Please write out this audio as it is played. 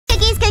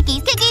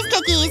Cookies, cookies,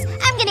 cookies.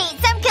 I'm gonna eat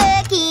some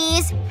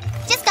cookies.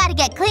 Just gotta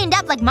get cleaned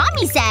up like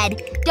Mommy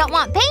said. Don't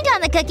want paint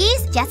on the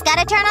cookies. Just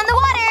gotta turn on the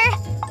water.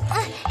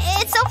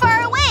 It's so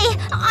far away.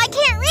 I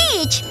can't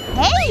reach.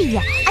 Hey!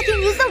 I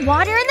can use the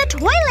water in the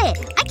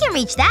toilet. I can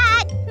reach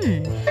that.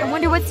 I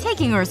wonder what's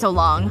taking her so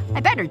long. I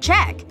better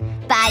check.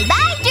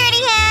 Bye-bye,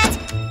 dirty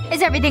hands!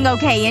 Is everything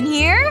okay in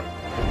here?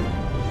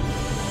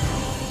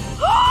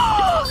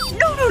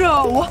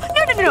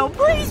 No,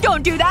 please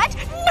don't do that!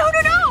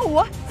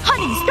 No!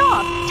 Honey,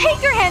 stop!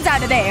 Take your hands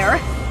out of there!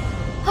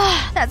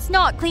 That's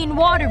not clean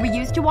water we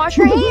use to wash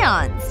our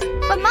hands.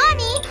 But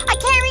Mommy, I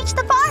can't reach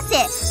the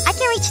faucet. I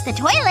can reach the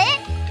toilet.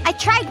 I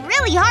tried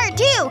really hard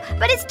too,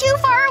 but it's too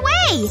far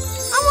away.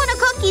 I want a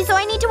cookie, so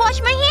I need to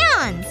wash my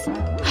hands.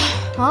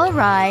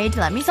 Alright,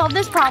 let me solve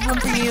this problem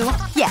for you.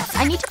 Yes,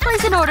 I need to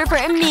place an order for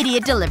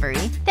immediate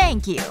delivery.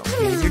 Thank you.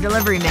 Here's your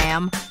delivery,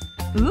 ma'am.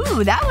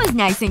 Ooh, that was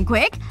nice and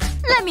quick.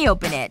 Let me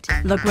open it.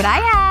 Look what I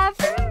have.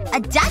 A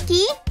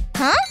ducky?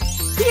 Huh?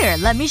 Here,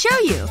 let me show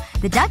you.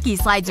 The ducky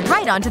slides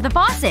right onto the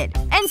faucet.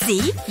 And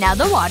see? Now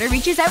the water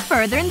reaches out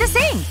further in the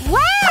sink.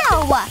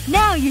 Wow!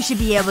 Now you should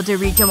be able to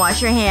reach and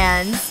wash your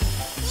hands.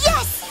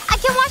 Yes! I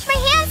can wash my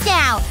hands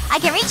now! I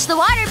can reach the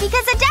water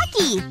because of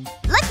ducky!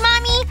 Look,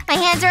 Mommy! My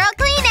hands are all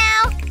clean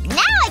now!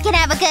 Now I can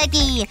have a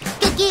cookie!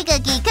 Cookie,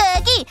 cookie,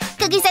 cookie!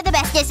 Cookies are the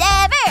bestest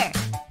ever!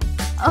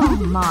 Oh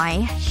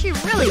my. She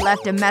really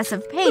left a mess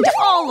of paint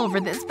all over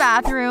this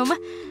bathroom.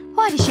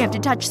 Why does she have to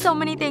touch so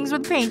many things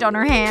with paint on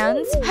her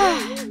hands?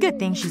 Good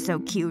thing she's so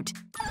cute.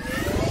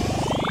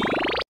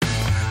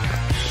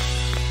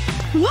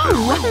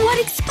 Whoa! What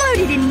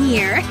exploded in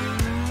here?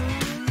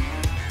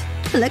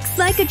 Looks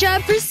like a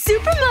job for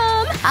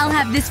Supermom! I'll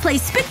have this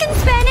place spick and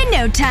span in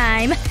no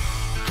time.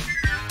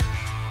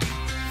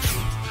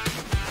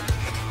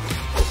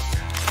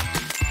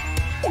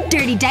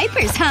 Dirty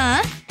diapers,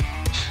 huh?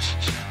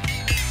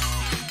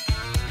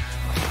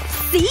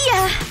 See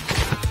ya!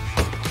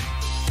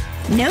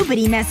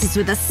 Nobody messes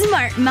with a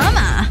smart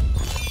mama.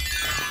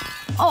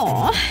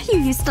 Aw, you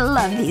used to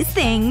love these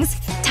things.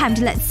 Time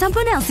to let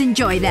someone else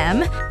enjoy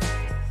them.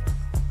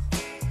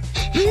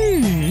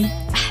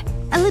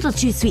 A little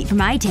too sweet for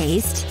my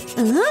taste.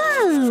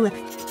 Ooh!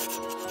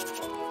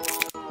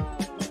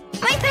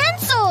 My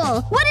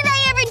pencil! What did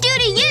I ever do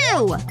to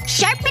you?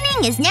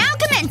 Sharpening is now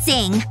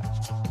commencing!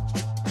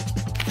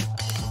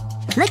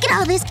 Look at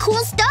all this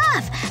cool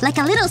stuff! Like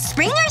a little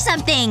spring or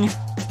something!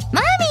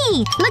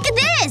 Mommy! Look at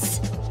this!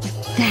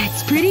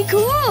 That's pretty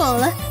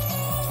cool.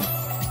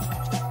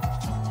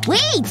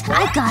 Wait!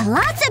 I've got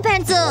lots of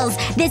pencils!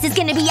 This is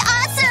gonna be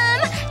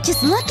awesome!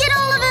 Just look at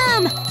all of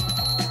them!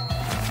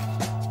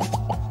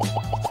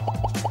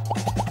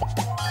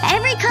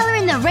 Every color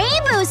in the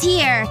rainbow's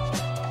here!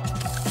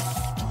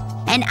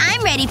 And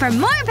I'm ready for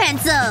more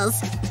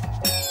pencils!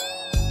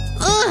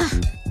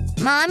 Ugh!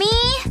 Mommy?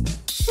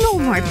 No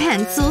more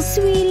pencils,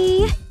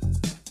 sweetie.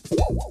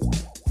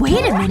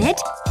 Wait a minute.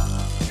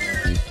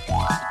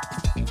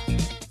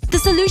 The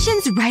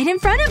solution's right in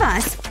front of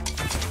us.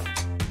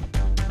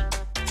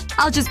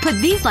 I'll just put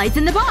these lights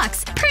in the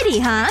box. Pretty,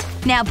 huh?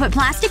 Now put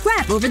plastic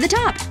wrap over the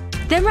top.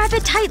 Then wrap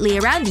it tightly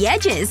around the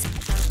edges.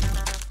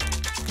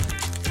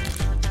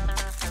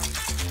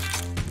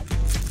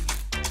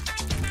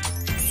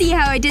 See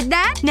how I did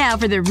that? Now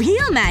for the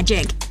real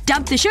magic.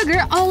 Dump the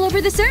sugar all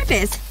over the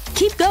surface.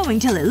 Keep going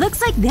till it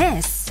looks like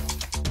this.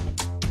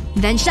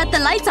 Then shut the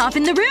lights off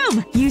in the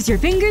room. Use your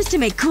fingers to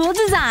make cool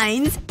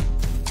designs.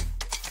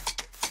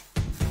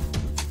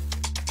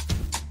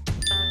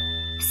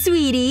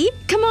 Sweetie,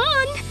 come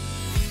on.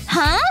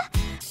 Huh?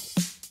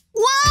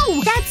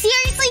 Whoa! That's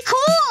seriously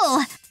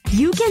cool!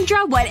 You can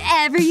draw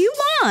whatever you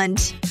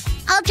want.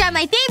 I'll draw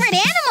my favorite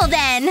animal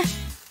then!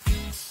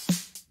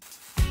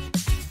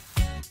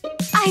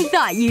 I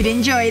thought you'd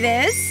enjoy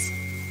this.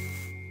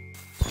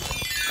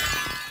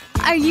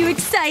 Are you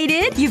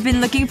excited? You've been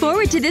looking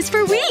forward to this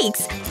for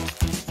weeks.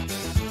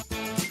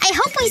 I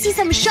hope we see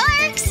some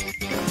sharks!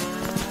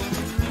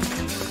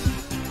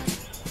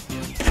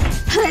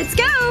 Let's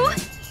go!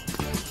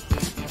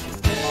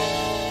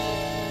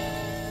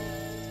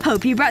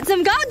 Hope you brought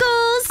some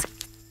goggles!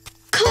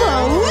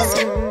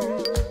 Closed?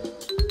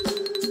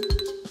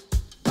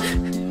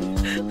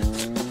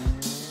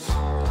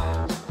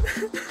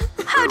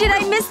 How did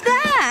I miss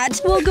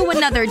that? We'll go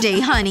another day,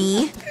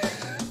 honey.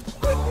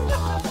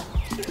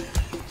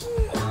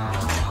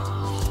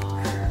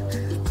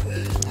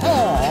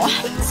 Aw,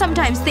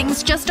 sometimes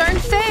things just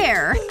aren't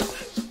fair.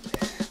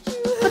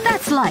 But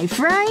that's life,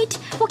 right?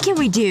 What can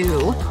we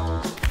do?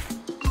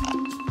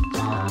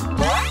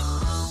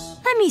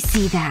 Let me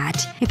see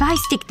that. If I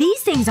stick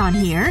these things on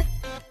here,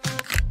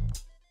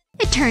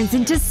 it turns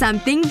into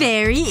something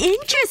very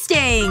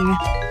interesting.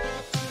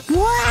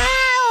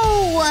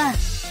 Wow!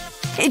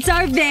 It's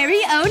our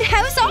very own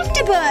house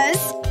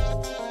octopus!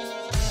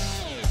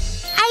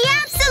 I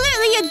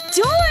absolutely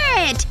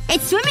adore it!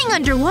 It's swimming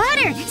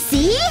underwater,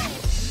 see?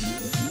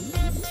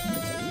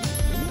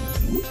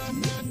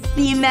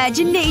 The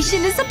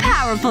imagination is a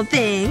powerful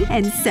thing,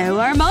 and so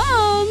are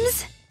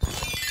moms.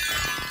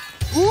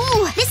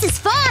 Ooh, this is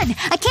fun!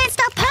 I can't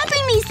stop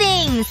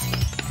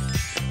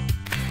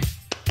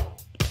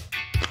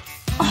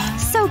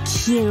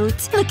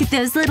out. Look at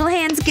those little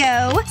hands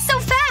go. So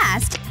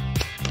fast!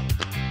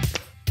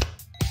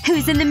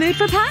 Who's in the mood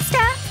for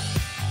pasta?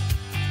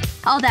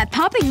 All that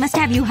popping must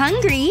have you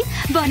hungry.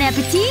 Bon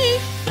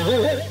appetit!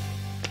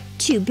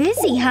 Too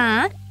busy,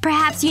 huh?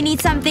 Perhaps you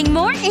need something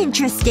more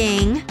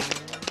interesting.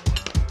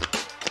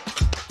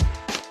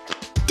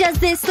 Does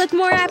this look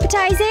more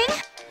appetizing?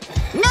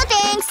 No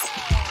thanks!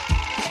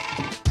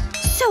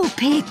 So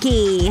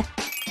picky.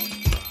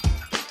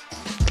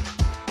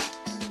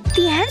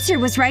 The answer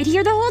was right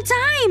here the whole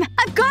time!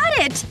 I've got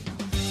it!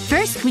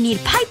 First, we need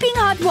piping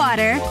hot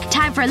water.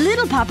 Time for a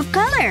little pop of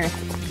color.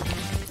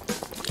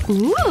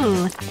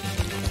 Ooh.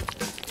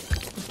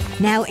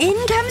 Now in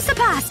comes the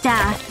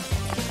pasta.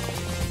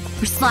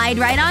 Slide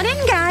right on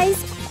in,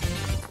 guys.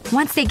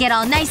 Once they get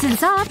all nice and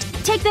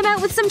soft, take them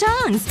out with some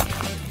tongs.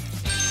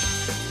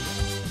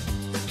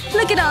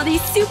 Look at all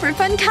these super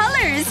fun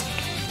colors!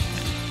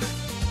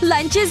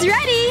 Lunch is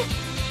ready!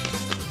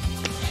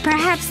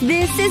 Perhaps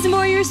this is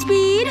more your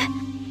speed?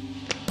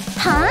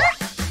 Huh?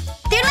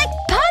 They're like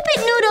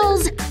puppet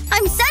noodles!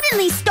 I'm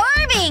suddenly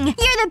starving!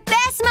 You're the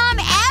best mom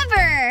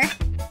ever!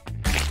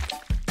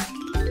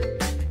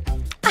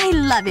 I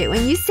love it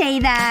when you say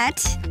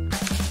that.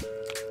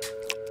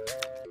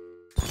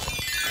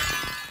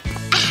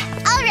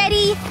 All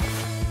ready!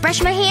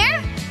 Brush my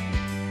hair?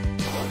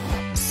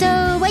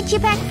 So, what'd you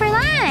pack for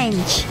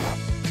lunch?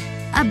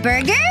 A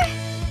burger?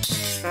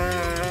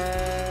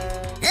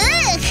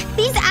 Ugh!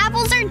 These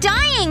apples are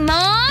dying,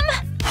 Mom!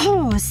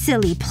 Oh,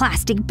 silly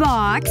plastic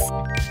box.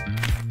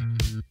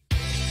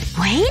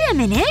 Wait a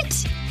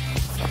minute.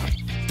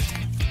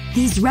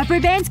 These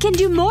rubber bands can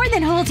do more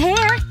than hold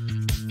hair.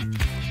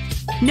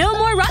 No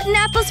more rotten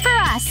apples for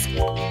us.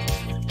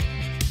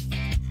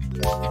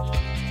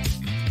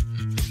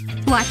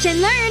 Watch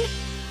and learn.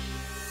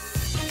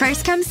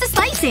 First comes the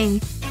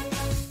slicing.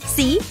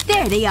 See?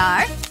 There they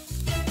are.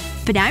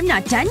 But I'm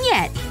not done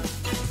yet.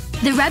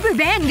 The rubber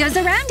band goes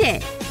around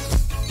it.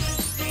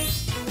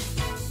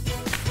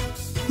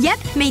 Yep,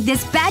 made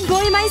this bad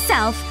boy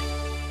myself.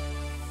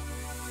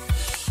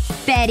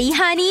 Betty,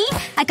 honey,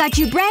 I got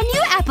you brand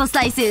new apple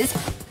slices.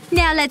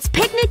 Now let's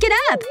picnic it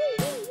up.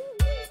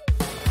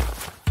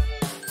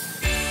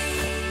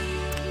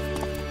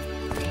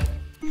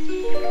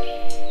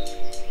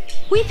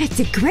 We picked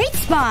a great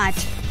spot.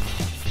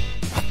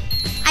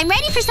 I'm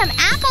ready for some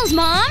apples,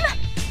 Mom!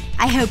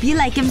 I hope you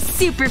like them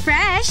super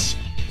fresh.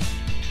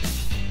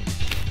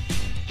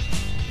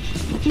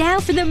 Now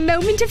for the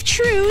moment of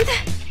truth.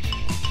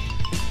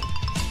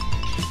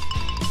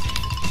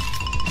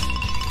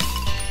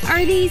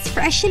 Are these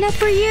fresh enough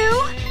for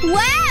you?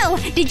 Wow!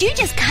 Did you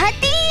just cut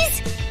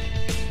these?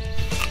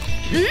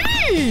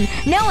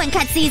 No one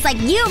cuts these like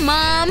you,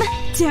 Mom!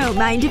 Don't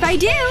mind if I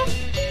do.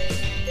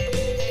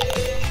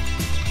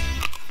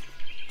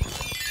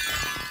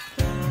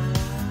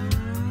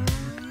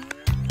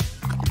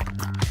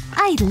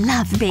 I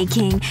love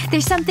baking.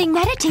 There's something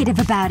meditative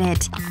about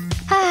it.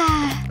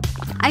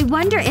 I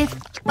wonder if…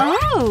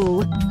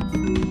 Oh!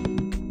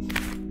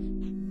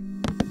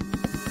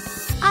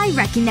 I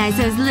recognize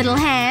those little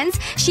hands.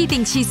 She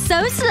thinks she's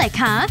so slick,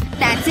 huh?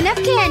 That's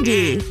enough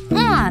candy.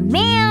 Aw,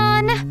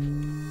 man!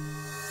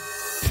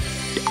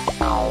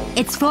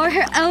 It's for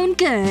her own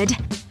good.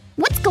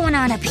 What's going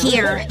on up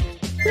here?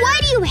 Why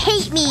do you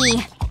hate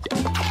me?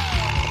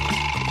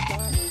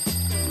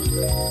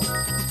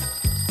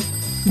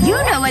 You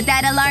know what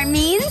that alarm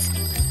means.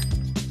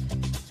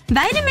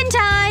 Vitamin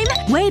time!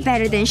 Way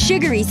better than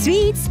sugary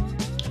sweets.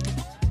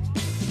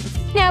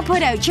 Now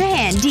put out your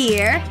hand,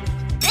 dear.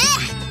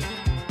 Ugh.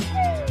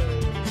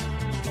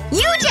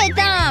 You did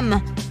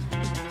them!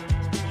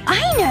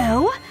 I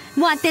know!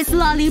 Want this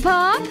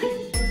lollipop?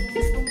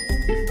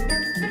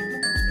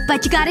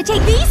 But you gotta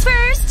take these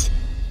first!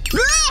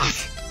 Ugh.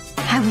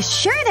 I was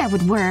sure that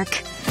would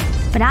work.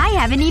 But I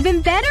have an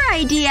even better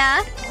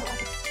idea.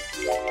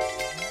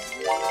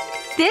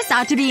 This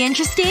ought to be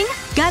interesting.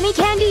 Gummy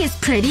candy is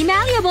pretty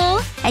malleable.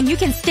 And you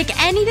can stick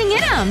anything in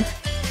them.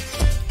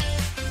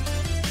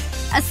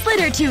 A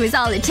slit or two is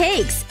all it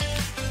takes.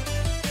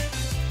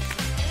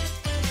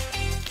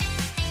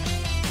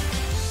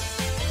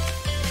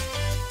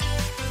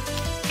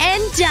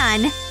 And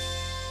done.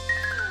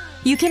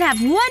 You can have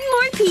one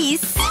more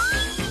piece.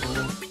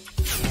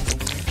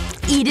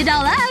 Eat it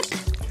all up.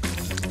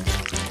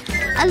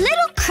 A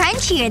little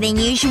crunchier than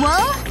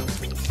usual.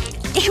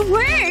 It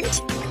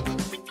worked!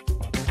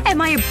 Am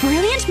I a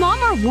brilliant mom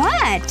or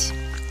what?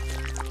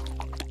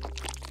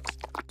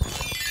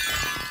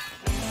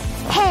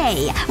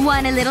 Hey,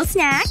 want a little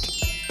snack?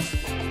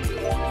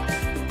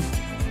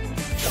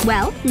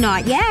 Well,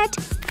 not yet.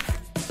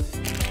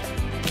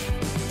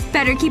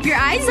 Better keep your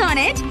eyes on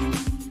it.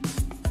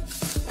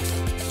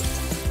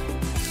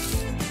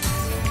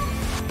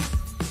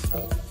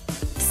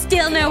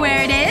 Still know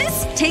where it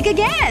is? Take a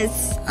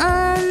guess.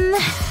 A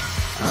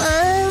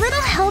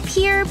little help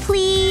here,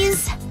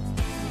 please?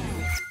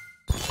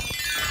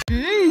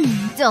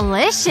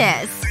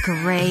 Delicious.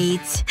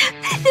 Great.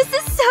 This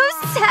is so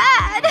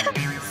sad.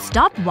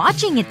 Stop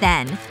watching it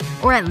then.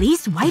 Or at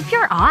least wipe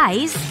your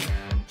eyes.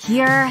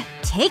 Here,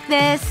 Take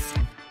this.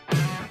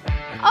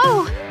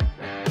 Oh.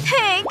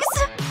 Thanks.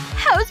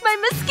 How's my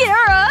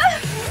mascara?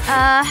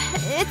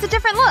 It's a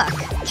different look.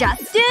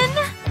 Justin?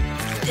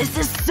 This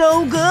is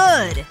so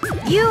good!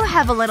 You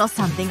have a little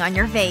something on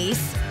your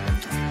face.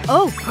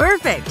 Oh,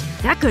 perfect.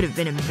 That could have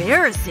been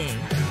embarrassing.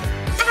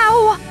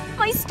 Ow!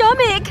 My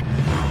stomach!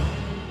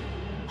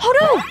 Oh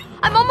no!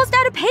 I'm almost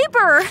out of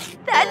paper!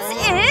 That's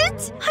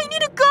it? I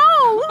need to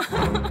go!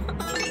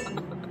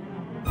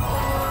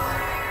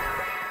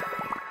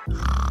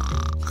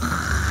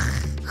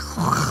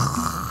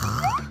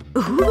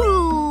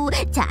 Ooh,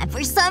 time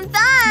for some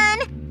fun!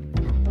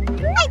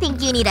 I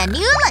think you need a new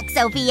look,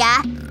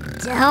 Sophia.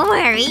 Don't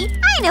worry.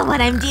 I know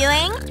what I'm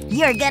doing.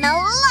 You're gonna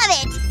love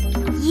it!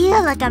 You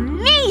look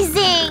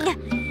amazing!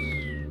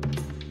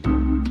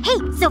 Hey,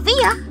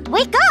 Sophia!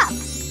 Wake up!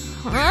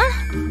 Huh?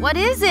 What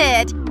is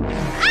it?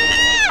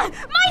 Ah!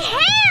 My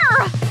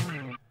hair!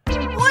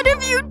 What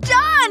have you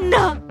done?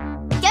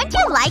 Don't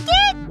you like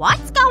it?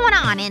 What's going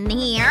on in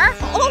here?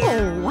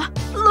 Oh!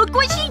 Look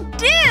what she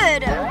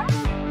did!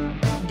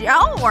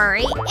 Don't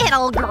worry.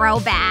 It'll grow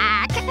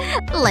back.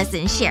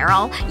 Listen,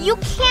 Cheryl. You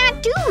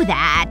can't do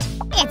that.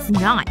 It's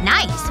not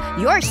nice.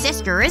 Your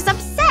sister is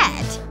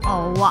upset.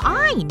 Oh,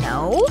 I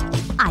know.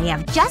 I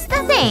have just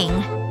the thing.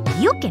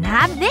 You can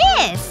have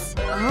this.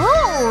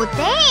 Oh,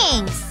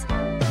 thanks.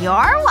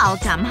 You're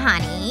welcome,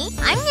 honey.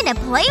 I'm gonna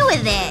play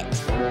with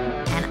it.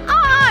 And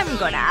I'm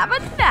gonna have a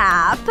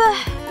nap.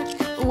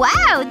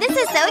 Wow, this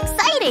is so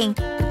exciting.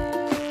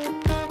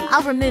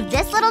 I'll remove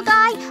this little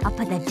guy. I'll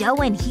put the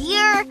dough in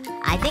here.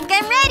 I think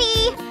I'm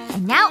ready.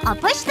 And now I'll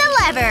push the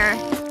lever.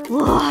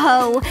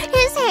 Whoa!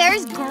 His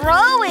hair's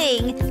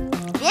growing!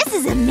 This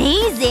is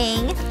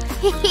amazing!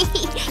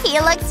 He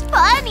looks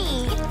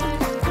funny!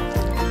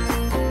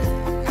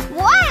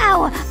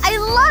 Wow! I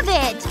love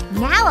it!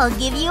 Now I'll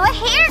give you a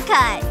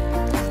haircut!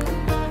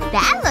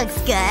 That looks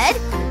good!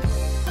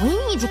 We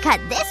need to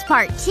cut this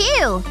part,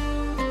 too.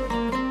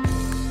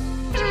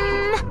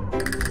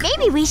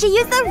 Maybe we should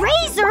use the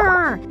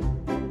razor!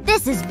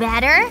 This is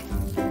better.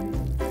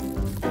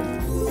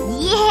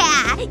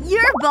 Yeah!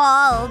 You're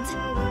bald!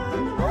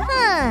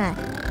 Huh.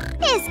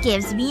 This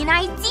gives me an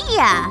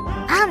idea.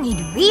 I'll need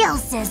real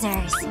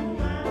scissors.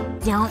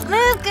 Don't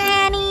move,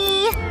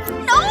 Granny!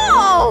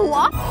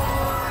 No!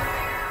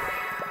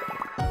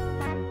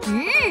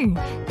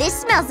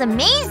 This smells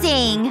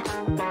amazing!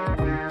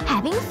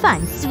 Having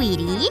fun,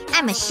 sweetie.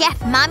 I'm a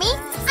chef, Mommy.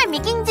 I'm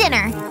making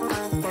dinner.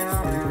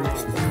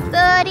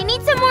 But I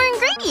need some more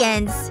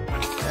ingredients.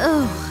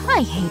 Ugh,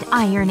 I hate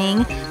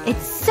ironing.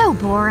 It's so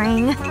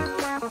boring.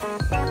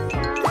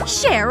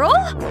 Cheryl?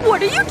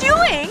 What are you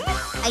doing?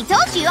 I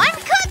told you I'm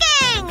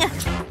cooking!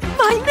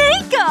 My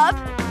makeup!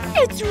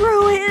 It's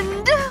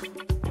ruined!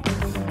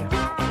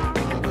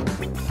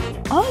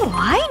 Oh,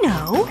 I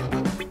know.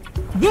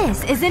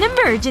 This is an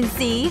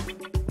emergency.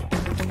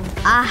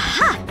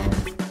 Aha!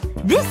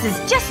 This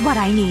is just what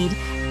I need.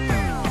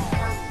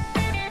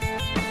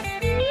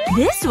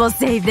 This will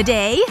save the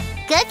day.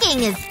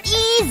 Cooking is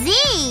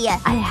easy!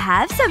 I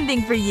have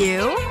something for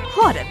you.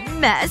 What a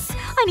mess.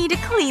 I need to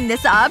clean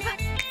this up.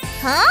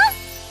 Huh?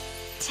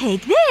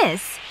 Take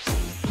this.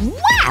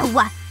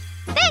 Wow!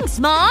 Thanks,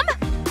 Mom!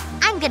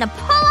 I'm gonna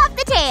pull off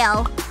the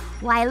tail.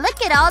 Why,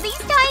 look at all these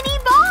tiny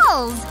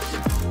balls!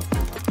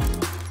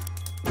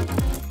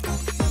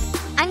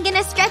 I'm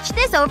gonna stretch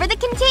this over the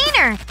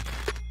container.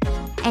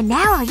 And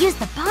now I'll use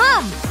the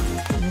pump.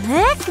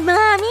 Look,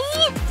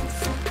 Mommy!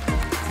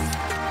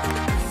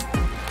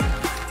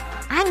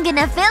 I'm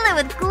gonna fill it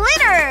with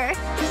glitter!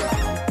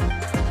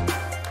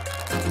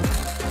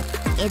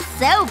 It's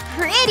so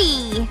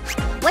pretty!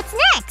 What's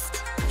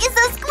next? It's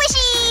so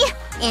squishy!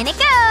 In it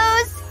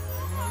goes!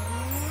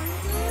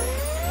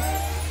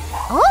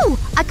 Oh!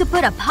 I could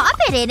put a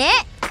poppet in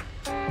it!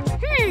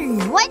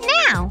 What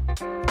now?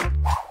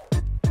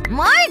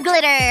 More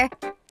glitter!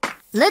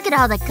 Look at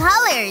all the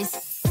colors!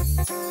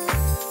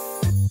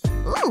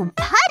 Ooh,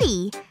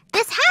 putty!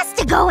 This has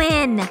to go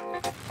in!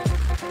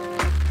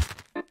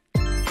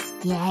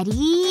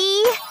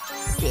 Steady…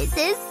 This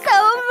is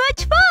so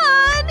much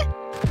fun!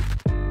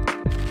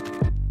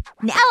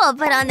 Now I'll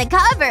put on the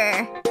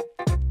cover.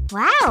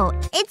 Wow,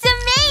 it's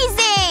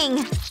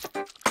amazing!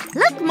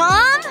 Look,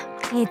 Mom!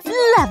 It's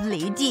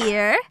lovely,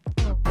 dear.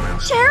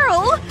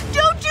 Cheryl!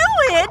 Don't do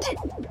it!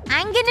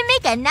 I'm gonna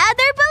make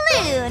another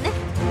balloon!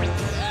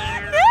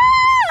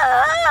 No!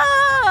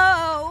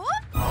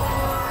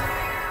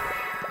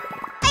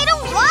 I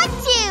don't want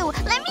to!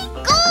 Let me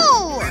go!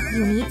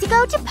 You need to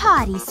go to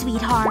potty,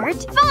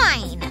 sweetheart.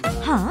 Fine!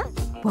 Huh?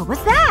 What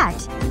was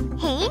that?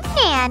 Hey,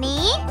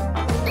 Nanny.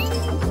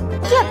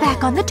 Get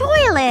back on the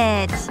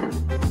toilet!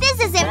 This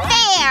isn't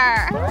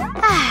fair!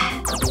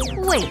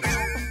 Wait.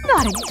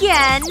 Not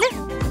again!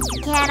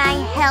 Can I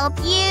help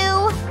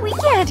you? We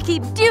can't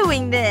keep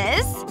doing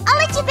this! I'll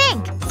let you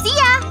think. See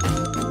ya!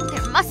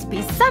 There must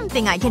be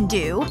something I can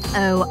do.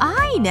 Oh,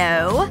 I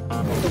know.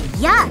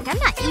 Yuck, I'm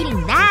not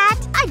eating that.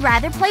 I'd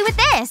rather play with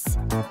this.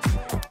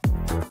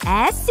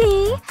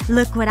 Essie,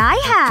 look what I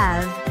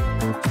have.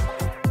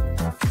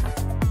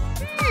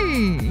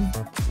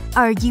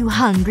 Are you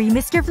hungry,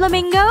 Mr.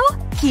 Flamingo?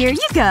 Here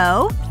you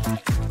go.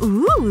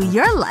 Ooh,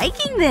 you're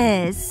liking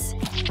this.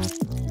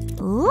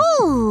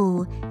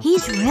 Ooh,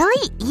 he's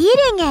really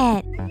eating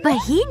it. But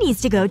he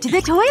needs to go to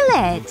the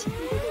toilet.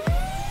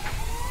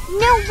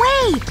 No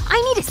way!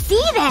 I need to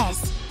see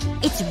this!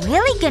 It's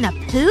really gonna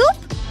poop?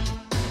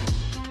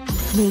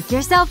 Make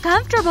yourself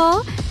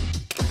comfortable.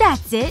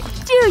 That's it.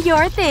 Do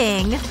your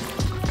thing.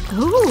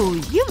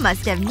 Ooh, you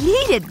must have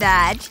needed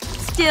that.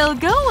 Still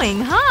going,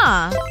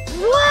 huh?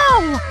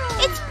 Whoa!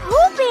 It's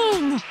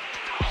pooping!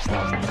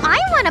 I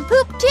wanna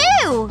poop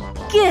too!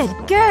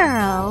 Good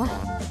girl.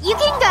 You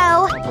can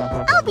go.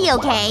 I'll be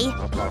okay.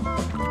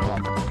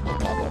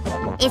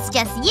 It's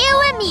just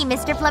you and me,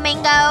 Mr.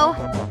 Flamingo.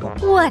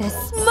 What a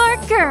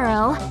smart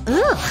girl.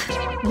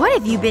 Ugh. What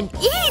have you been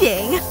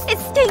eating?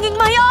 It's stinging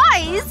my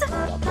eyes!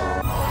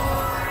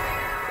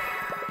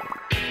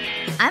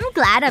 I'm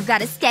glad I've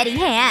got a steady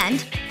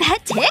hand. That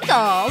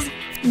tickles.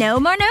 No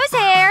more nose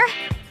hair.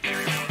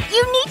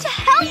 You need to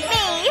help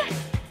me!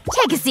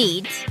 Take a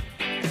seat.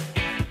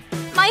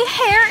 My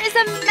hair is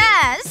a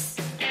mess.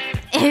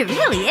 It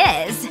really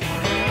is.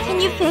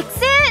 Can you fix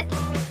it?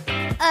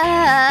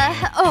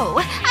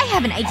 Oh, I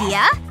have an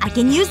idea. I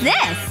can use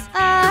this.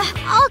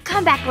 I'll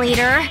come back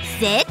later.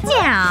 Sit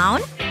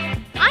down.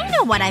 I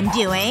know what I'm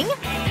doing.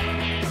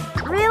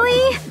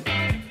 Really?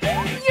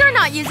 You're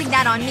not using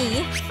that on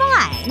me.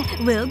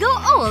 Fine. We'll go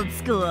old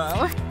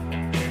school.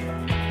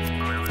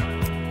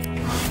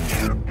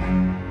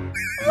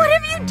 What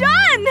have you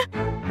done?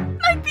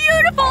 My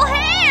beautiful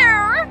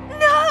hair!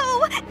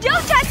 No!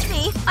 Don't touch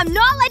me! I'm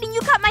not letting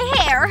you cut my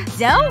hair!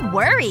 Don't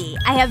worry.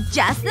 I have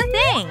just the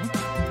thing.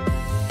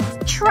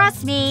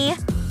 Trust me.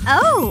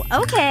 Oh,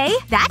 okay.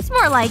 That's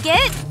more like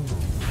it.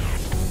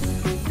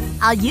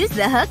 I'll use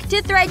the hook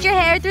to thread your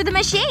hair through the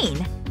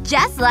machine.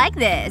 Just like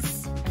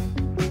this.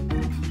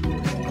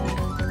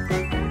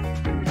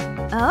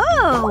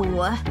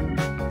 Oh.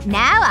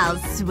 Now I'll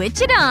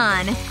switch it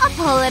on. I'll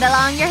pull it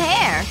along your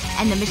hair.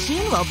 And the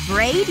machine will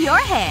braid your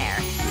hair.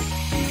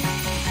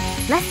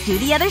 Let's do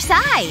the other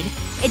side.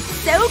 It's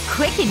so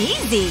quick and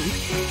easy.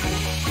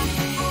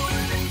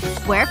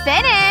 We're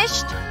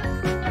finished.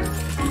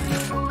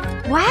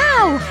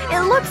 Wow!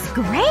 It looks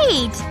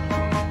great!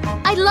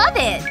 I love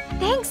it!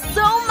 Thanks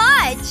so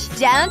much!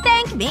 Don't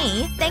thank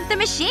me. Thank the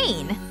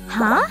machine.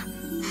 Huh?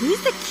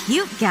 Who's the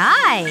cute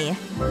guy?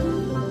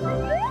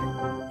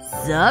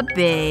 Sup,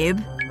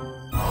 babe?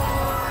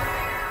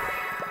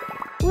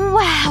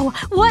 Wow!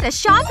 What a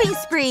shopping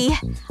spree!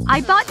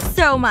 I bought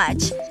so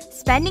much.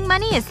 Spending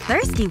money is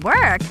thirsty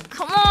work.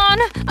 Come on!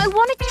 I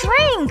want a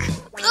drink!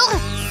 Ugh!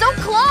 So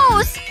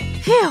close!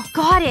 Phew!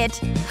 Got it.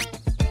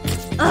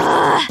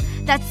 Ugh!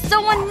 That's so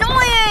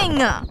annoying!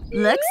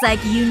 Looks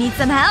like you need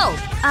some help.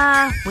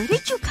 Where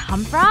did you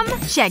come from?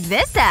 Check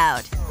this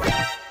out.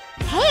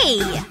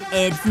 Hey!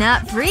 It's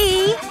not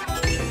free.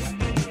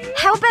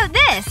 How about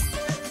this?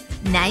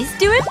 Nice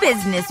doing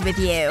business with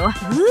you.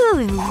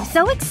 Ooh,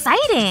 so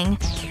exciting.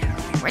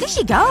 Where did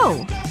she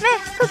go? Meh,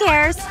 who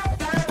cares?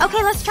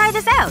 Okay, let's try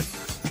this out.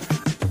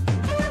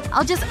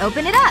 I'll just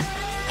open it up.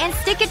 And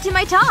stick it to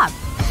my top.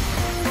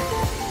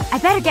 I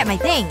better get my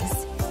things.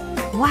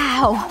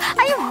 Wow,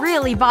 I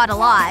really bought a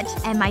lot.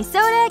 And my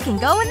soda can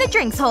go in the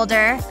drinks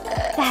holder.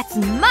 That's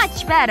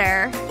much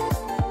better.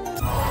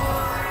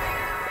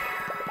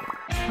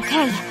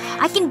 Okay,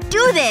 I can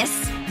do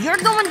this! You're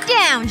going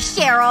down,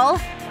 Cheryl!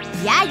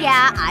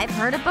 Yeah, I've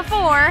heard it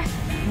before.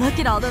 Look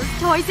at all those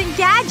toys and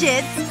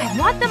gadgets! I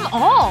want them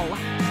all!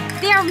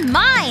 They're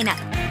mine!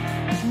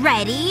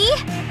 Ready?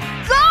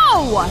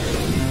 Go!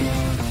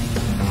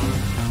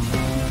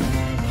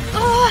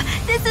 Oh,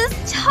 this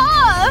is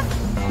tough!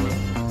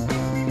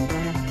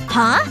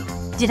 Huh?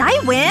 Did I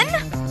win?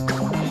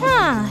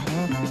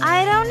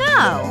 I don't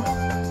know.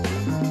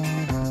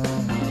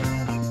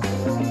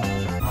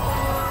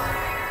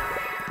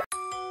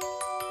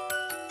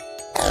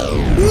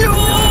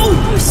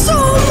 No! So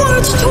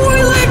much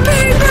toilet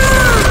paper!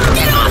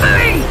 Get off of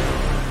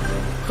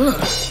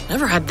me!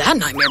 Never had that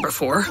nightmare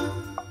before.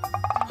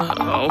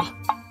 Uh-oh.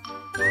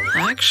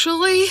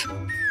 Actually,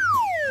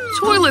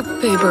 toilet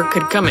paper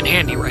could come in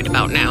handy right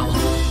about now.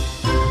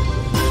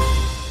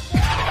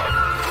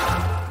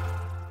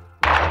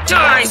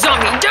 Die,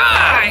 zombie,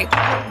 die!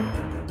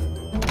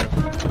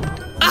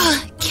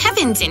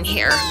 Kevin's in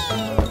here.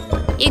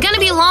 You gonna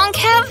be long,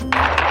 Kev?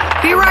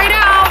 Be right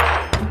out!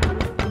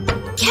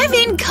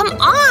 Kevin, come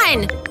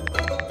on!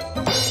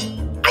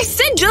 I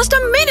said just a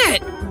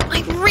minute!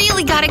 I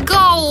really gotta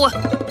go.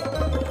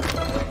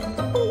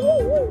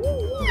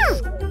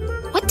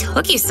 What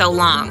took you so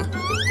long?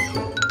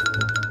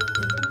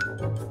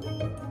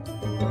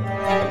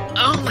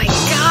 Oh my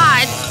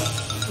god!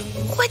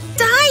 What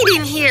died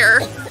in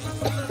here?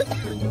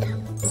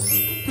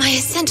 My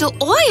essential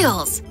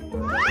oils!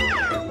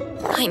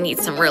 I need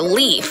some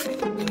relief.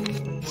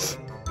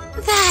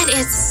 That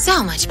is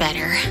so much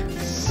better.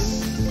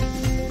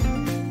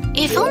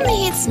 If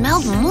only it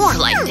smelled more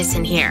like this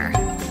in here.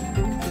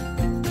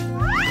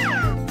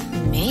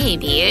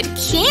 Maybe it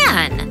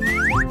can.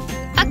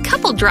 A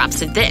couple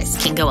drops of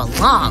this can go a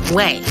long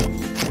way.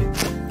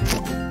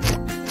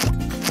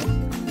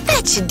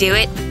 That should do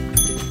it.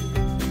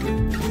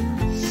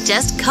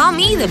 Just call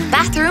me the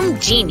bathroom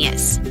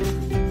genius.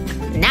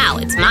 Now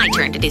it's my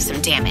turn to do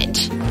some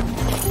damage.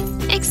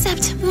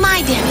 Except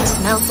my damage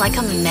smells like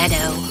a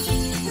meadow.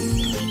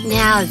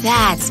 Now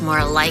that's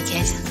more like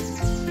it.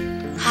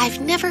 I've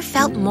never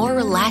felt more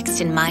relaxed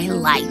in my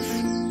life.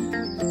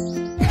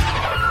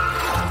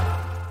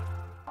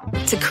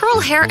 To curl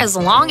hair as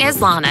long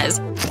as Lana's,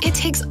 it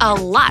takes a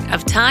lot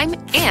of time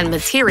and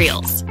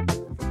materials.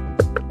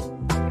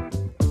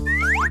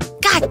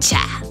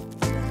 Gotcha!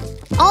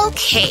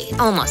 Okay,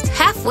 almost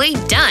halfway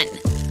done.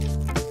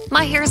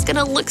 My hair's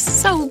gonna look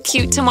so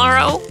cute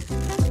tomorrow.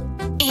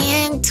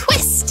 And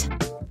twist!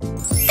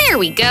 There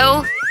we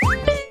go!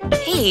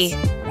 Hey,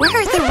 where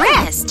are the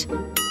rest?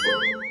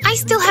 I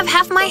still have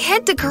half my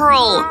head to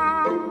curl!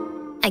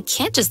 I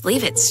can't just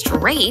leave it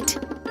straight.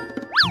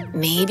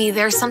 Maybe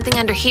there's something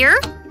under here?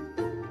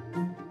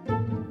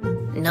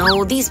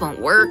 No, these won't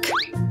work.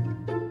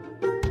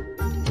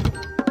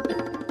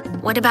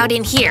 What about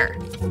in here?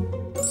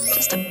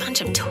 Just a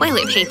bunch of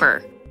toilet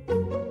paper.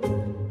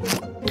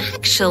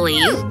 Actually,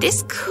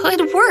 this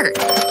could work.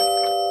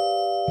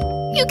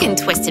 You can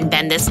twist and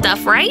bend this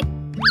stuff, right?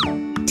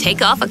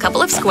 Take off a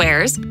couple of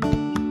squares,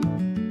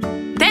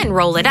 then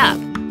roll it up.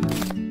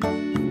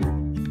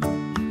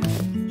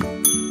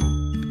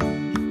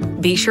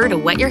 Be sure to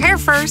wet your hair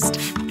first.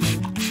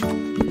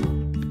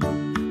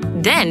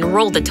 Then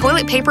roll the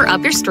toilet paper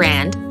up your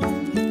strand,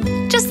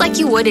 just like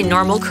you would in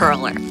normal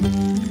curler.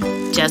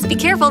 Just be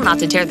careful not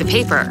to tear the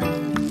paper.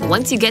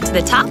 Once you get to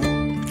the top,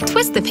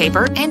 twist the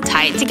paper and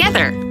tie it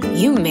together.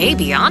 You may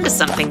be onto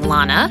something,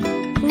 Lana.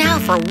 Now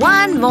for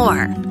one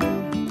more.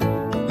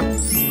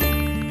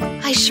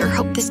 I sure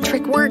hope this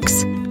trick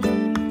works.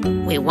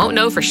 We won't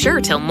know for sure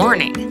till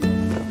morning.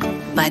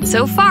 But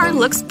so far,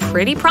 looks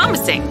pretty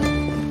promising.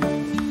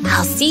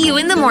 I'll see you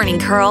in the morning,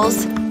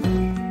 curls.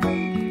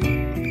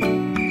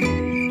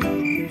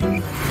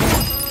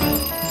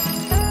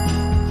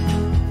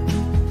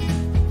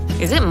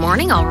 Is it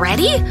morning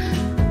already?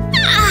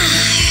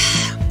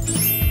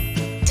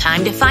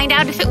 Time to find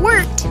out if it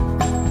worked.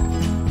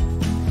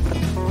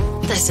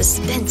 The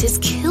suspense is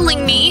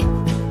killing me.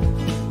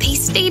 They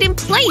stayed in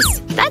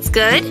place. That's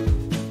good.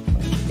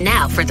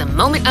 Now for the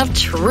moment of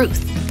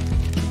truth.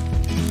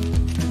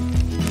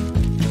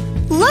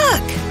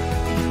 Look!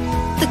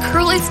 The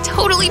curl is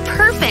totally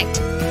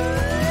perfect.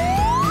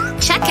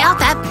 Check out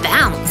that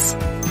bounce.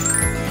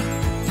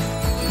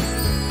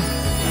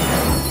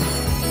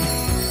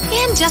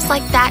 And just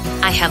like that,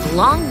 I have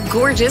long,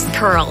 gorgeous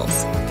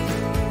curls.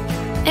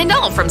 And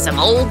all from some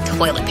old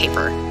toilet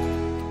paper.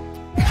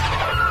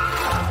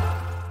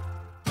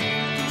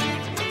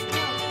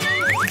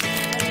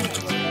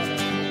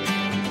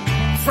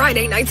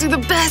 Friday nights are the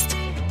best!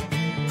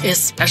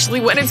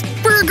 Especially when it's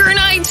burger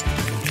night!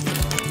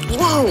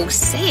 Whoa,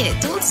 say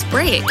it, don't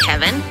spray it,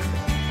 Kevin.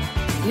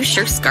 You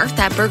sure scarfed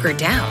that burger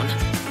down.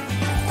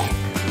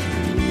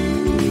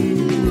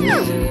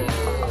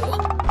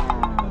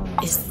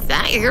 Is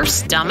that your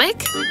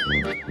stomach?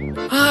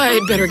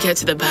 I'd better get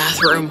to the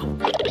bathroom.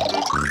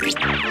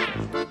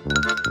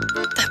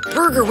 That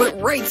burger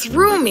went right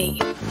through me.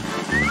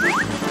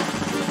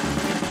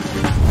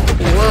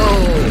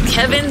 Whoa,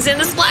 Kevin's in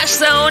the splash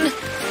zone,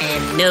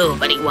 and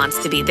nobody wants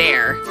to be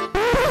there.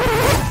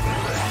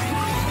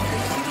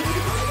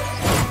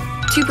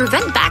 To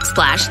prevent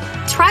backsplash,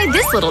 try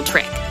this little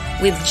trick.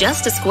 With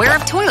just a square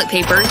of toilet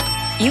paper,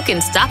 you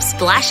can stop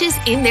splashes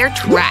in their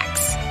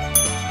tracks.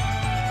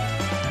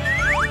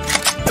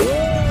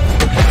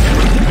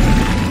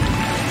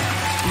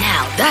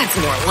 Now that's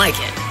more like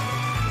it.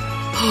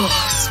 Oh,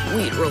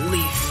 sweet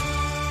relief.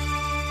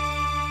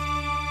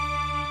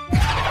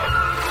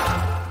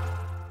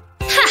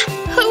 Ha!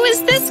 Who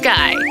is this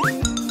guy?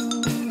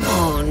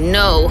 Oh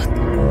no.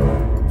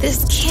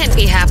 This can't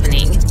be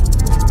happening.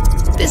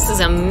 This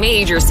is a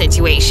major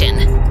situation.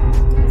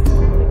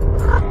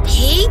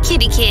 Hey,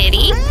 kitty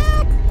kitty.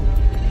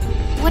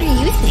 What are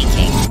you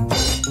thinking?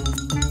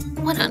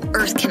 What on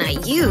earth can I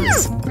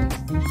use?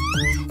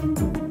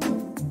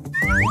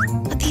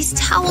 But these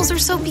towels are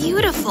so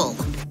beautiful.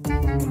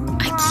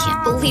 I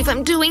can't believe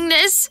I'm doing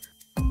this.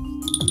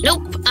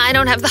 Nope, I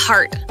don't have the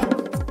heart.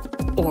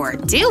 Or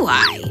do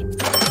I?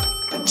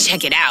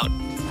 Check it out.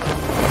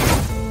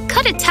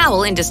 Cut a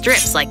towel into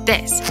strips like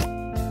this.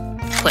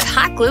 Put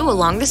hot glue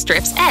along the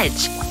strip's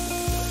edge.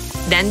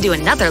 Then do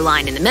another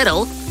line in the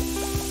middle,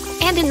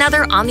 and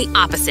another on the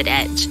opposite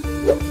edge.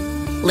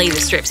 Lay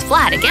the strips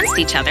flat against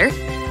each other.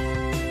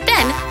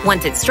 Then,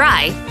 once it's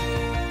dry,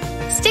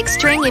 stick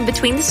string in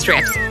between the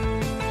strips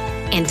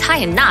and tie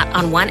a knot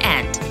on one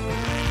end.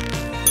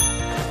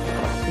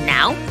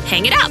 Now,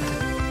 hang it up.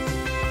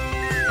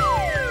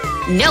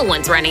 No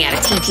one's running out of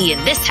TP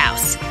in this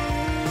house.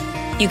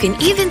 You can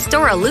even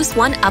store a loose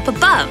one up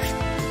above.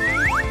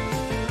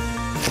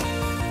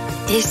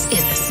 This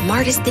is the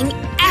smartest thing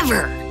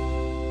ever!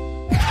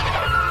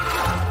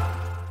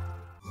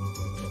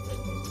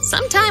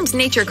 Sometimes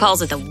nature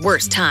calls at the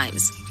worst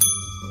times.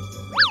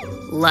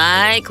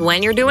 Like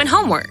when you're doing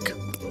homework.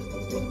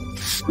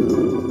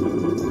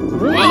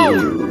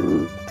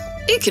 Whoa!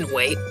 It can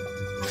wait.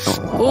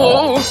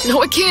 Oh,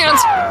 no, it can't!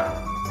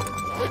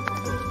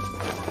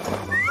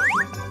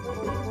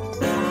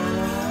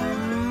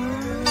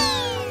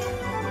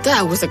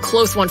 That was a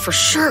close one for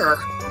sure.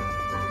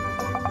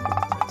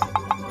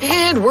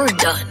 And we're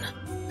done.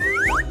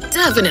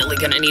 Definitely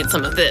gonna need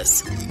some of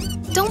this.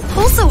 Don't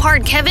pull so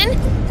hard, Kevin!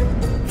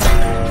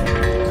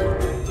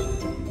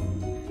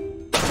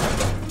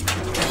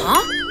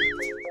 Huh?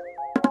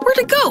 Where'd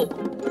it go?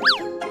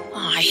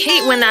 Oh, I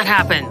hate when that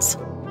happens.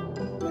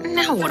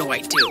 Now what do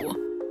I do?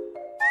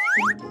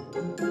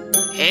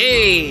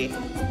 Hey!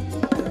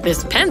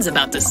 This pen's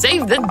about to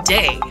save the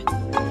day.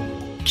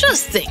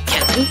 Just think,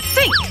 Kevin,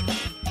 think!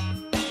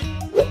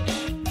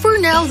 For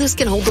now, this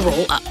can hold the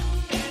roll up.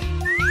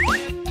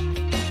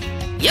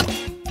 Yep,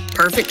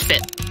 perfect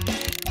fit.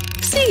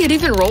 See, it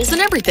even rolls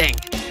and everything.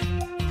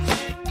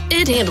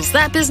 It handles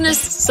that business,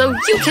 so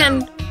you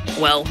can,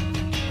 well,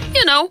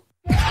 you know.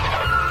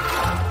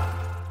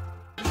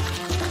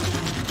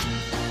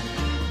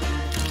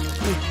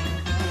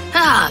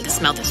 Ah, this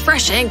mouth is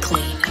fresh and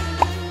clean.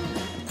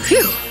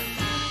 Phew.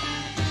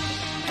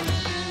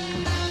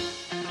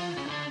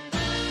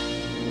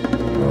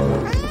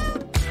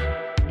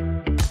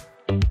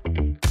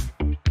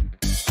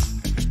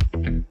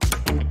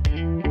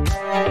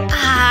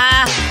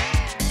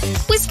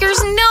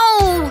 Whiskers,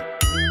 no!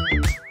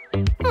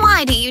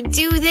 Why do you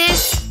do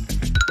this?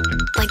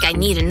 Like I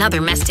need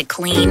another mess to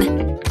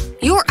clean.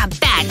 You're a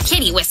bad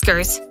kitty,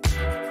 Whiskers.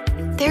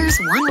 There's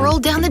one roll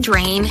down the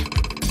drain.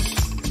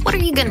 What are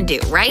you gonna do,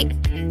 right?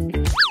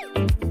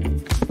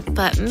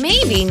 But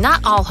maybe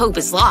not all hope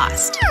is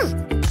lost.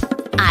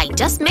 I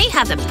just may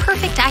have the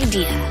perfect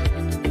idea.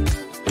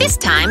 This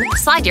time,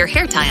 slide your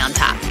hair tie on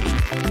top.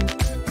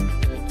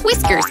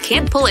 Whiskers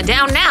can't pull it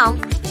down now.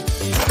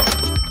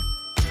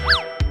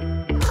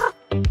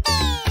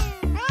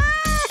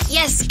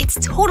 Yes, it's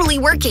totally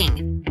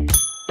working.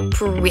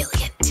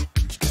 Brilliant.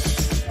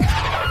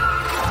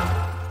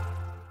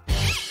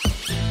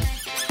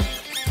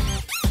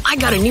 I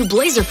got a new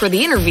blazer for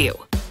the interview.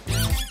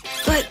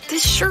 But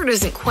this shirt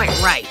isn't quite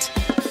right.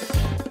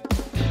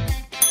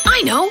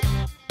 I know!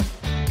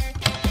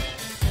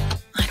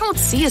 I don't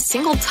see a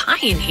single tie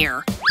in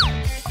here.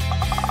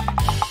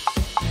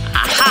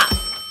 Aha!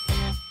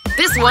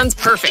 This one's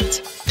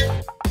perfect.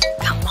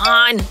 Come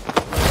on.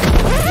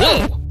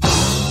 Whoa!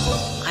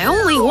 I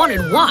only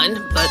wanted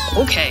one, but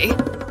okay.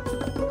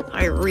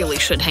 I really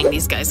should hang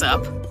these guys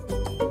up.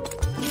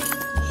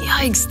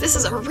 Yikes, this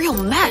is a real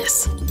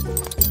mess.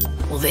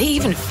 Will they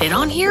even fit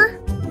on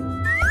here?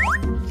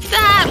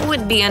 That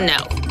would be a no.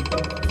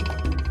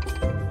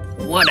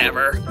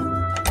 Whatever.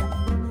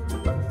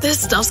 This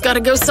stuff's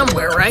gotta go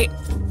somewhere, right?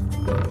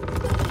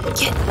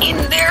 Get in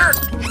there!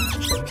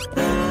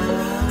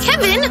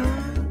 Kevin!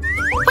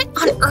 What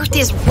on earth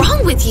is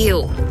wrong with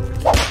you?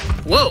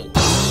 Whoa!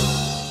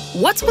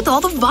 What's with all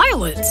the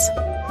violence?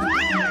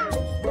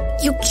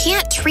 You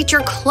can't treat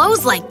your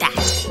clothes like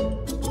that.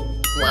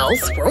 Well,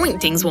 throwing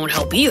things won't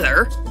help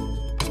either.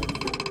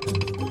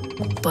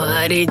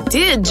 But it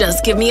did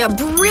just give me a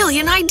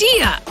brilliant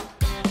idea!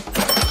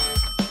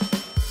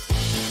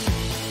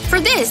 For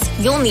this,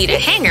 you'll need a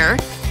hanger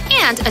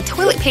and a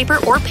toilet paper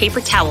or paper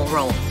towel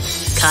roll.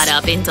 Cut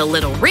up into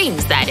little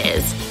rings, that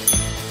is.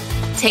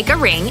 Take a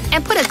ring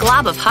and put a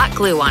glob of hot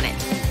glue on it.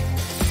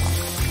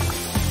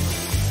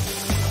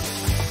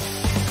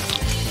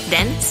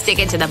 Then stick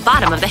it to the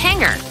bottom of the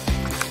hanger.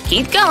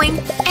 Keep going,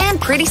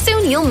 and pretty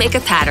soon you'll make a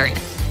pattern.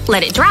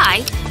 Let it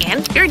dry,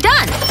 and you're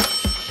done!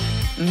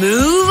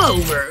 Move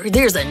over,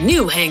 there's a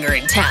new hanger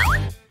in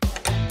town.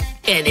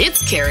 And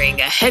it's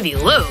carrying a heavy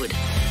load.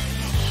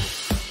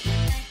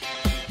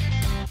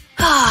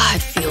 Ah,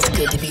 it feels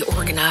good to be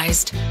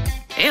organized.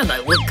 And I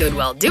look good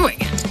while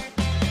doing it.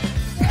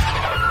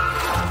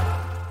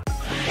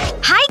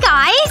 Hi,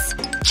 guys!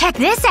 Check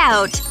this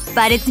out!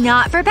 But it's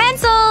not for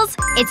pencils.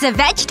 It's a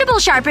vegetable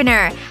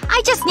sharpener.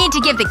 I just need to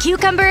give the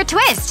cucumber a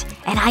twist.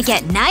 And I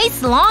get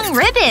nice long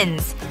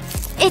ribbons.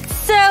 It's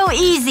so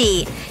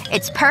easy.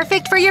 It's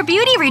perfect for your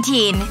beauty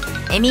routine.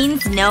 It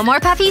means no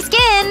more puffy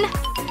skin.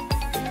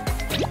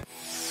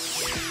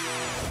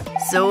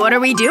 So what are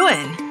we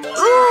doing?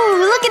 Ooh,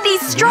 look at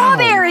these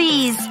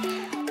strawberries!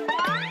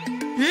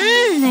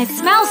 It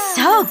smells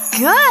so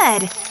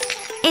good!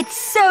 It's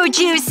so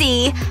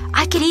juicy!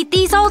 I could eat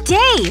these all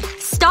day,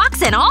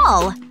 stalks and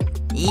all!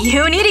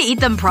 You need to eat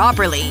them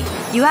properly.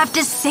 You have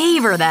to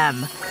savor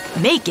them.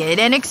 Make it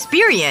an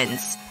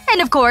experience.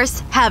 And of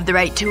course, have the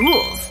right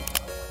tools.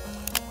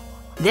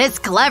 This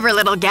clever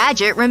little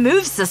gadget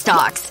removes the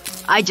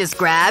stalks. I just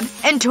grab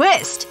and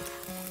twist.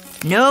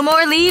 No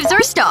more leaves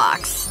or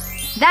stalks.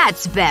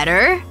 That's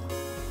better.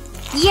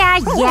 Yeah,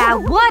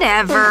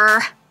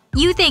 whatever.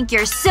 You think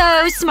you're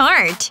so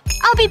smart.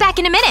 I'll be back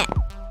in a minute.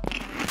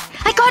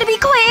 I gotta be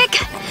quick!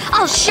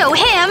 I'll show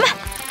him!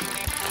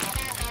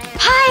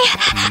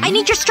 Hi! I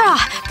need your straw.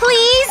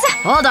 Please?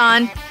 Hold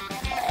on.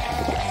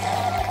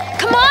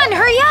 Come on,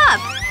 hurry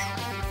up!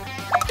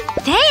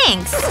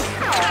 Thanks.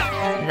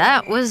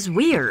 That was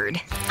weird.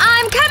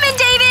 I'm coming,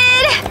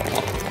 David!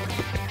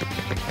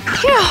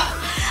 Phew.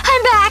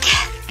 I'm back.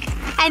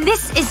 And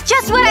this is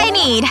just what I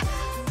need.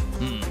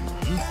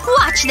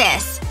 Watch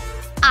this.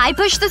 I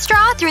push the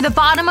straw through the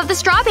bottom of the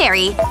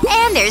strawberry.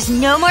 And there's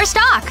no more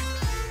stalk.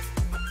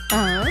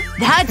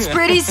 That's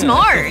pretty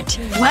smart.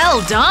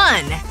 Well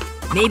done.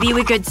 Maybe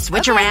we could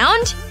switch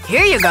around?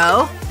 Here you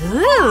go.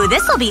 Ooh,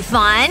 this'll be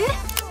fun.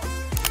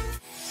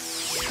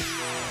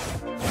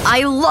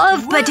 I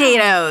love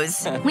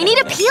potatoes. We need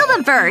to peel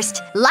them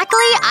first.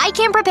 Luckily, I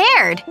came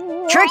prepared.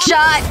 Trick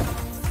shot.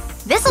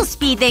 This'll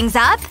speed things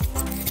up.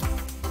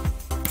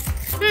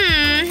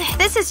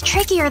 This is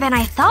trickier than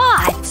I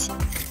thought.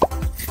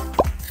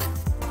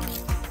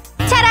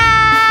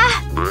 Ta-da!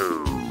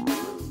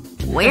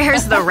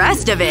 Where's the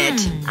rest of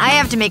it? I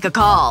have to make a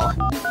call.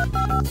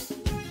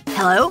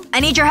 Hello?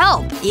 I need your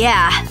help.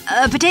 Yeah.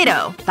 A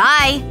potato.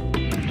 Bye.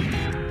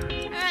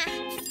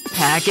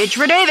 Package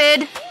for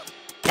David.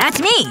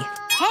 That's me.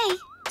 Hey.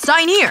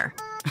 Sign here.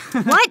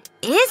 What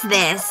is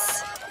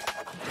this?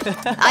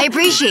 I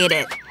appreciate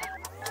it.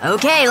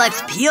 Okay,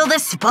 let's peel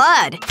this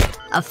spud.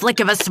 A flick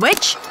of a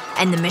switch,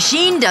 and the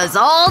machine does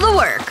all the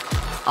work.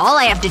 All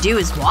I have to do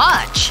is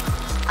watch.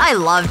 I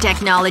love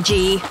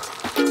technology.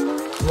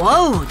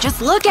 Whoa,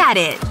 just look at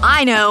it.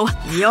 I know.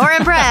 You're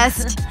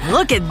impressed.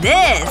 Look at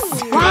this.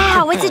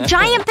 Wow, it's a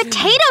giant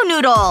potato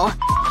noodle.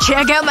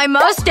 Check out my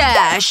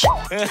mustache.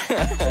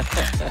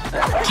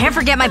 Can't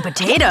forget my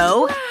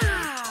potato.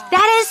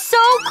 That is so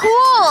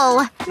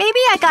cool! Maybe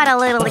I got a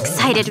little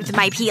excited with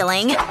my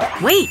peeling.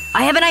 Wait,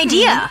 I have an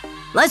idea.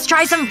 Let's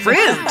try some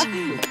fruit.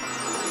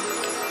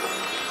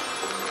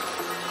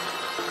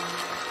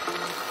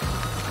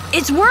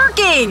 It's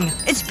working!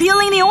 It's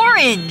peeling the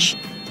orange!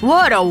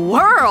 What a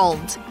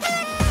world!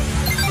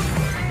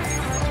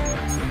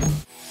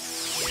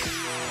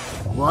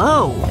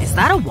 Whoa, is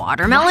that a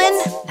watermelon?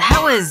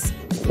 That was…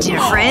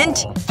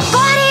 different.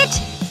 Got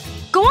it!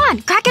 Go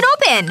on, crack it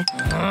open!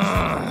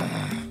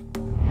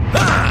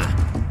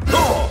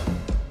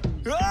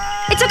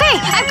 It's okay,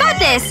 I've got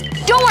this!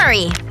 Don't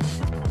worry.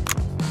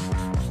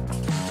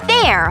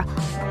 There.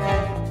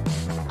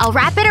 I'll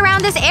wrap it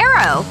around this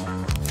arrow.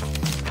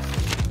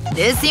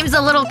 This seems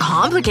a little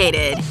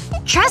complicated.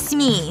 Trust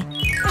me.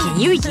 Can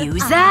you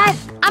use that?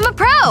 I'm a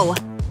pro!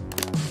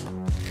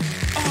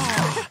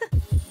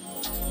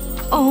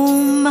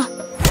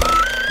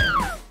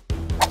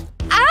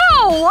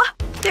 Ow!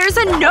 There's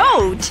a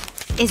note!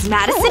 Is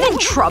Madison in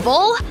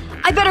trouble?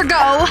 I better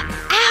go.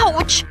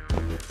 Ouch!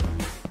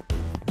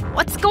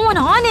 What's going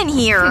on in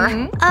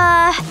here?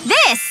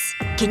 This!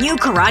 Can you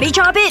karate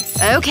chop it?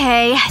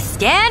 Okay,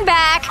 stand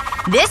back.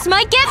 This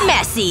might get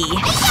messy.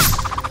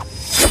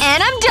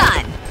 And I'm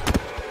done.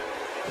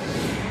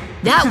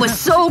 That was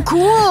so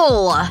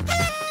cool!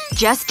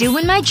 Just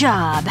doing my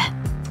job.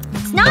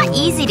 It's not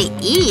easy to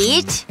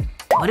eat.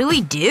 What do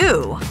we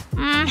do?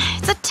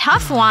 It's a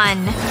tough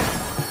one.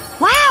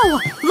 Wow!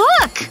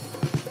 Look!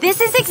 This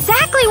is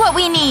exactly what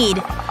we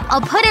need!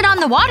 I'll put it on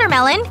the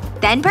watermelon,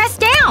 then press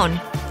down.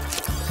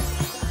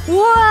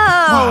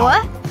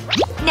 Whoa!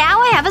 Now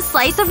I have a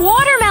slice of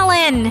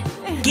watermelon!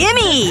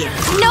 Gimme!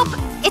 Nope.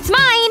 It's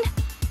mine!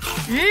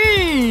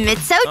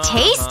 It's so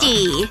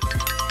tasty.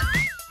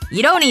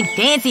 You don't need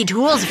fancy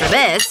tools for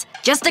this.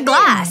 Just a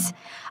glass.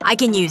 I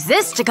can use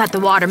this to cut the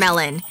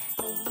watermelon.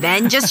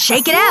 Then just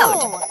shake it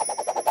out.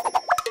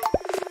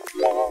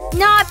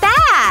 Not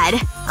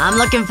bad! I'm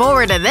looking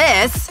forward to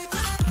this.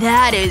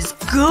 That is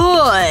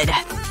good!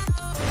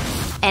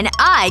 And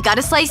I got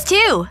a slice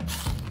too.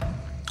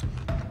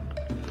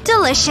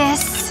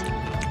 Delicious.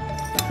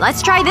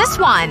 Let's try this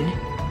one.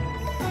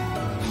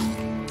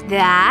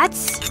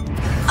 That's…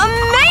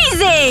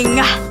 amazing!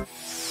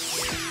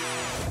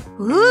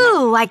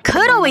 Ooh, I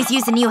could always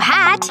use a new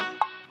hat.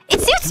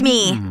 It suits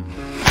me.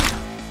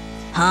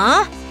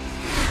 Huh?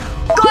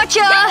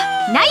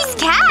 Gotcha! Nice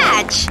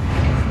catch!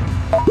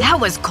 That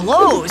was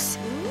close.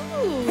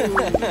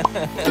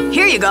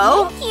 Here you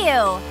go. Thank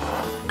you.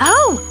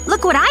 Oh,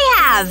 look what I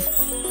have!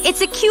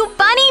 It's a cute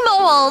bunny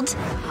mold!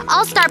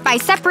 I'll start by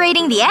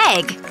separating the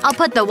egg. I'll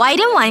put the white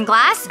in one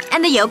glass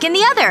and the yolk in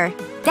the other.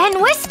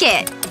 Then whisk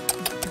it.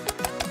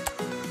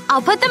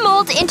 I'll put the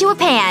mold into a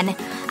pan.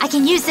 I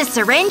can use this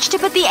syringe to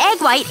put the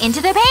egg white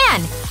into the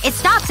pan. It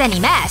stops any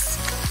mess.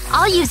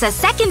 I'll use a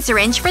second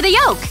syringe for the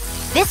yolk.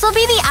 This will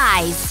be the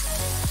eyes.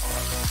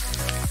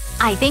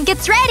 I think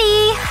it's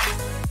ready!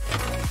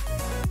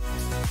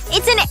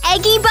 It's an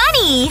eggy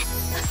bunny!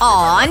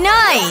 Aw,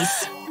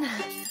 nice!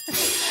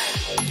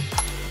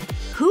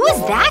 Who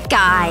is that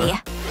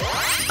guy?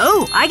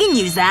 Oh, I can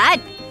use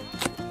that.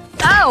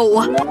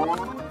 Oh!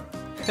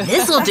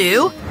 This'll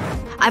do.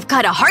 I've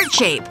cut a heart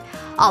shape.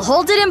 I'll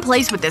hold it in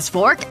place with this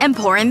fork and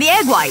pour in the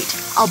egg white.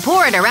 I'll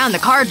pour it around the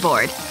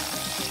cardboard.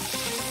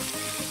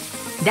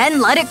 Then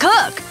let it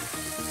cook.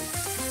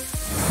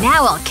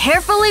 Now I'll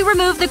carefully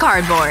remove the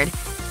cardboard.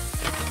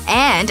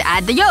 And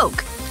add the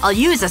yolk. I'll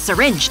use a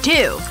syringe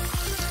too.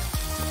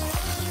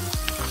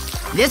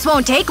 This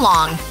won't take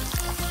long.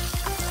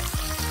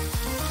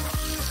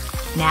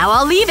 Now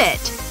I'll leave it.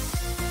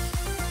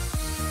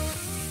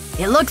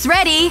 It looks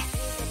ready.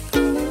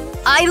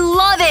 I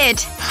love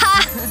it!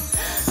 Ha!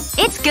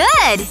 It's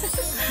good!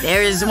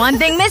 There's one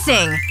thing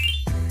missing.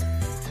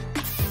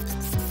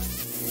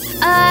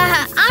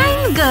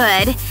 I'm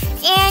good.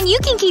 And you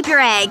can keep your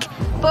egg.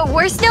 But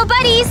we're still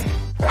buddies.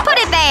 Put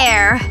it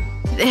there.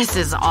 This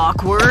is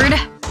awkward.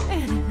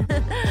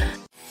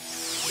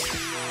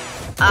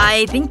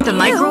 I think the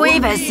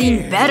microwave has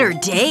seen better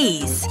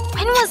days.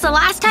 When was the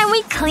last time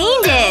we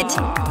cleaned it?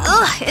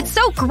 Ugh, it's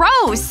so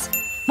gross.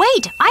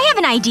 Wait, I have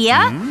an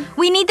idea.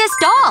 We need this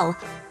doll.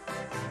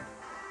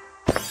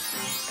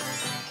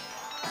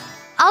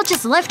 I'll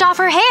just lift off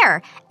her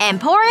hair and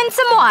pour in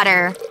some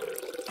water.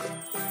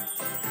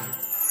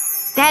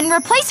 Then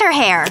replace her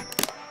hair.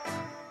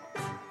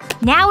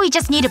 Now we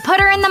just need to put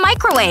her in the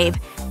microwave.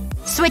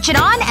 Switch it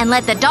on and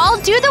let the doll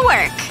do the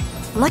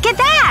work. Look at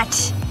that!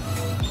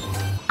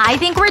 I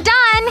think we're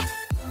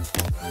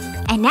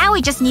done! And now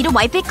we just need to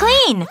wipe it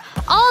clean.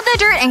 All the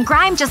dirt and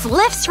grime just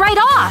lifts right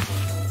off.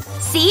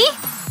 See?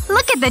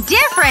 Look at the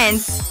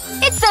difference!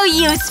 It's so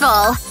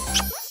useful!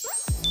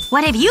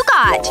 What have you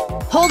got?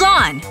 Hold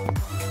on.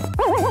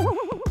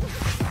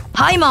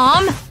 Hi,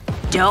 Mom.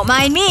 Don't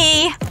mind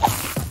me.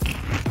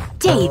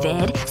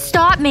 David,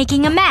 stop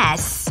making a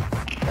mess.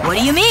 What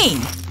do you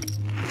mean?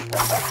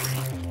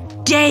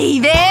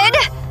 David!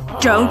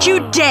 Don't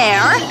you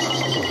dare!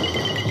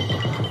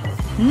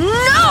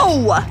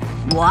 No!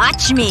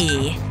 Watch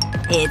me.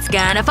 It's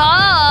gonna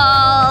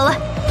fall.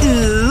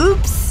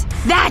 Oops.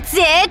 That's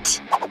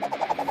it!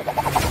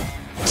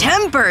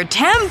 Temper,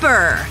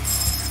 temper!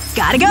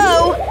 Gotta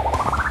go!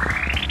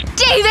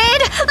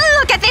 David!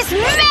 Look at this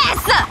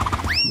mess!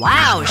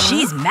 Wow,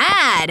 she's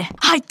mad.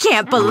 I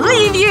can't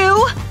believe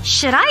you!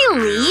 Should I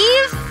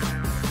leave?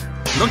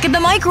 Look at the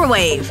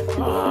microwave.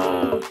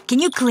 Can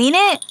you clean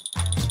it?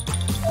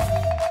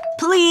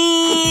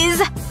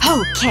 Please?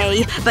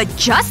 Okay, but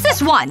just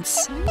this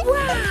once.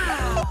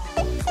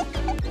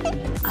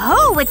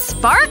 Oh, it's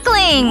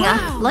sparkling!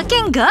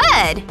 Looking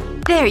good.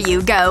 There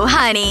you go,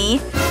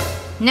 honey.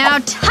 Now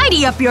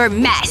tidy up your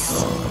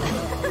mess.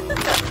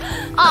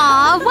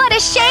 Aw, what a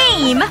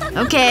shame!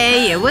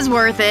 Okay, it was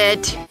worth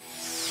it.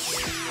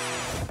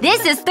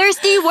 This is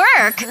thirsty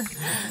work!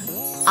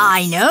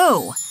 I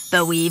know,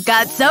 but we've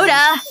got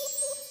soda.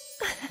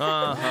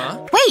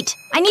 Wait!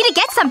 I need to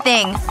get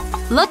something!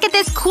 Look at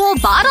this cool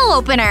bottle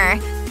opener!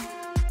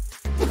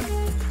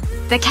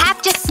 The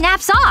cap just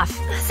snaps off.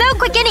 So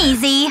quick and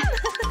easy.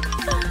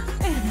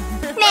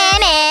 Nah.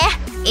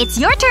 It's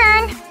your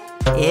turn.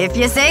 If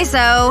you say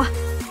so.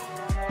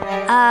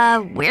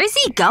 Where's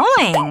he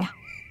going?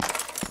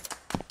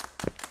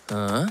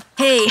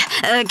 Hey,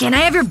 can I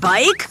have your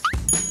bike?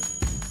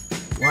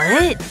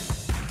 What?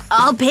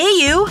 I'll pay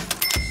you.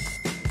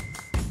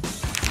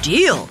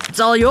 Deal.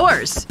 It's all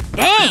yours.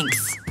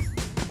 Thanks.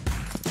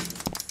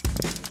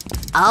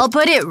 I'll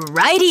put it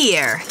right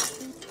here.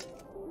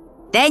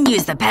 Then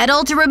use the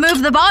pedal to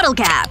remove the bottle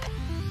cap.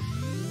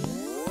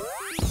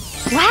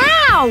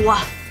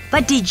 Wow!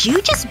 But did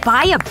you just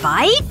buy a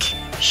bike?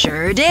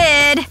 Sure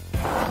did.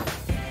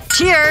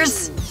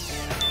 Cheers!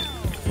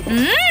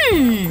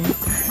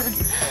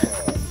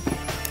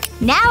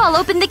 Now I'll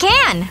open the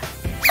can.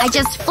 I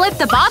just flip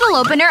the bottle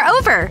opener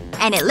over,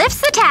 and it lifts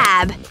the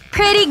tab.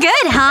 Pretty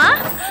good, huh?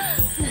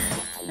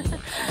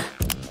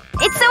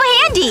 It's so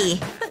handy.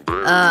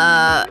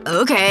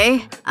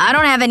 Okay. I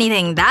don't have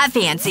anything that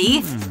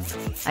fancy.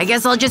 I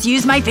guess I'll just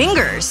use my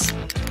fingers.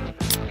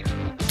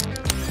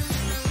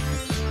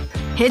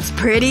 It's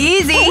pretty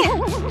easy.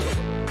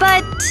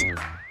 But…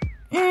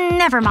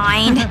 never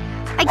mind.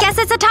 I guess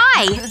it's a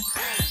tie.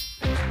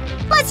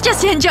 Let's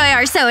just enjoy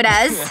our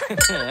sodas.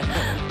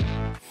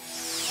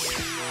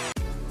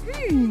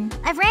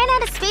 I've ran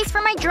out of space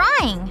for my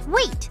drawing.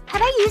 Wait,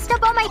 have I used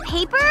up all my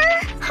paper?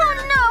 Oh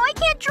no, I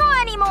can't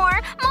draw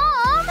anymore.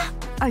 Mom!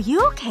 Are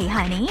you okay,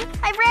 honey?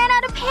 I ran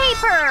out of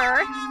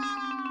paper.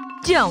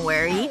 Don't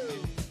worry.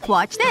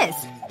 Watch this.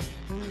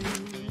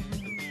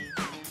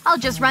 I'll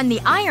just run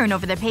the iron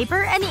over the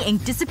paper and the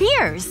ink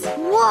disappears.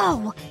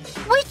 Whoa!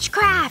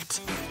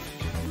 Witchcraft!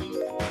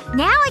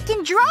 Now I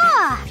can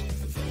draw!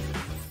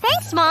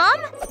 Thanks, Mom!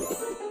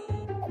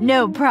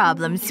 No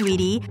problem,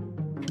 sweetie.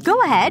 Go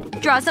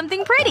ahead. Draw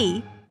something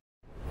pretty.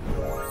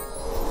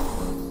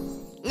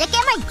 Look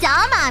at my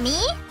doll,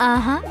 Mommy!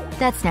 Uh-huh.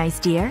 That's nice,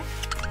 dear.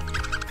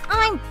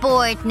 I'm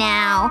bored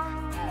now.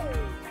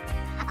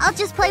 I'll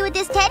just play with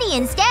this teddy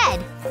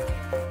instead.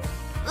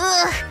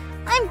 Ugh.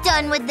 I'm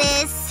done with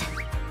this.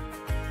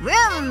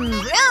 Vroom,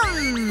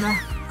 vroom.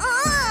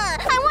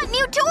 I want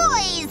new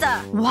toys!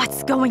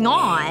 What's going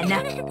on?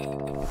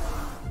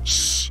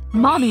 Shh.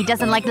 Mommy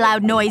doesn't like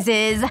loud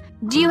noises.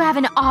 Do you have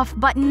an off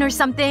button or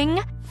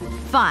something?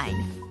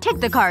 Fine. Take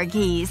the car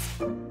keys.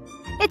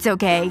 It's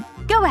okay.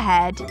 Go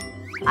ahead.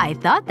 I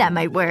thought that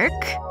might work.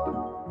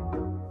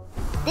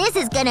 This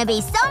is gonna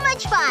be so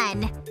much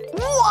fun!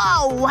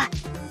 Whoa!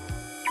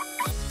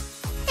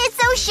 It's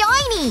so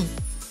shiny!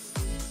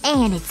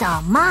 And it's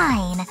all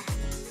mine.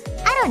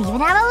 I don't even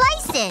have a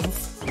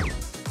license.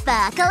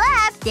 Buckle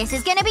up! This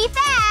is gonna be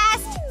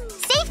fast!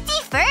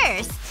 Safety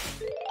first!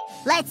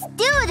 Let's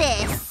do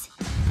this!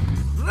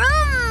 Vroom!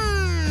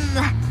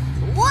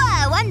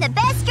 Whoa, I'm the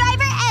best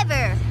driver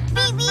ever!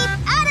 Beep beep,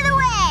 out of the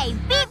way!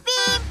 Beep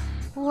beep!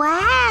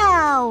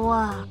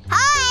 Wow!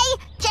 Hi!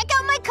 Check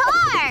out my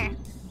car!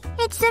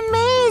 It's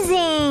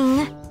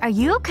amazing! Are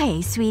you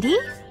okay, sweetie?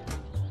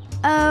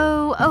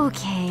 Oh,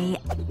 okay.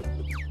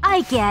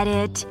 I get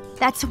it.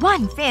 That's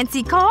one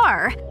fancy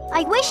car.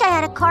 I wish I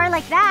had a car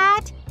like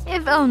that.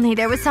 If only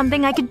there was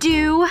something I could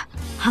do.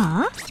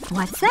 Huh?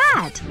 What's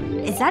that?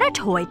 Is that a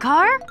toy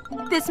car?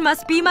 This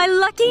must be my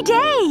lucky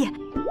day!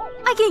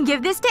 I can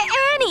give this to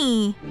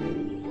Annie!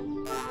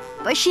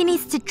 But she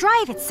needs to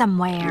drive it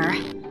somewhere.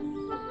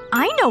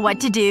 I know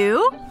what to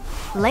do!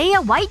 Lay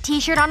a white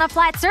t-shirt on a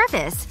flat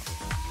surface.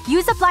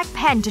 Use a black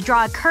pen to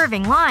draw a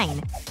curving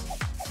line.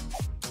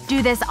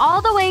 Do this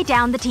all the way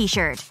down the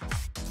t-shirt.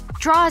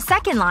 Draw a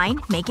second line,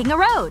 making a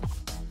road.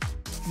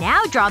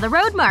 Now draw the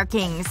road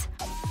markings.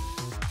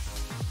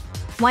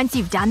 Once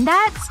you've done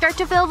that, start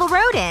to fill the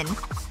road in.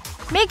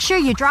 Make sure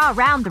you draw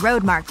around the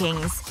road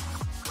markings.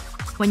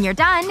 When you're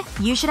done,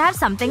 you should have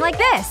something like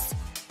this.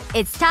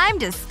 It's time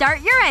to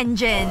start your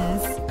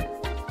engines.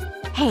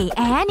 Hey,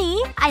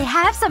 Annie, I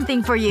have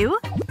something for you.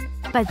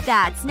 But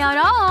that's not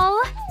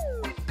all.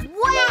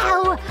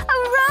 Wow! A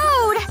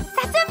road!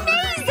 That's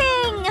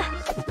amazing!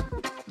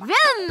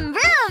 Vroom,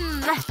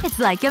 vroom! It's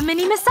like a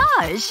mini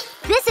massage.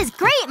 This is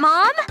great,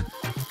 Mom!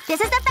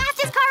 This is the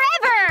fastest car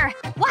ever!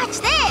 Watch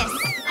this!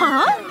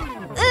 Huh?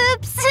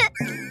 Oops!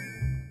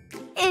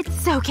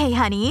 It's okay,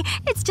 honey.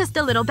 It's just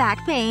a little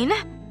back pain.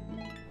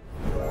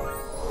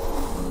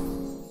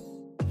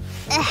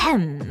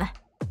 Ahem.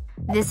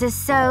 This is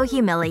so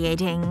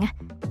humiliating.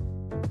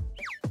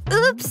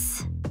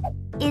 Oops.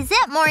 Is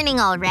it morning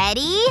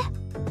already?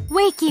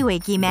 Wakey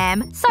wakey,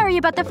 ma'am. Sorry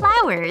about the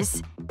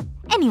flowers.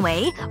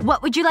 Anyway,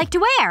 what would you like to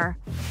wear?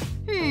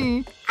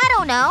 I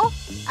don't know.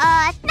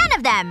 None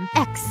of them.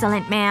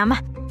 Excellent, ma'am.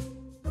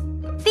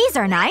 These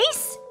are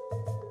nice.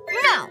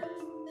 No.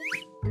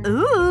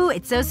 Ooh,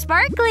 it's so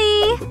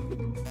sparkly.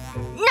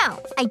 No,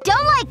 I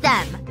don't like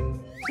them.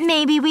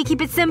 Maybe we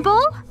keep it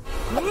simple?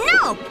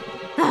 Nope!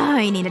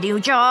 I need a new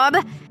job.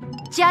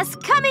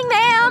 Just coming,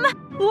 ma'am!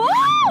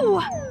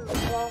 Whoa!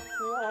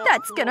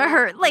 That's gonna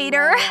hurt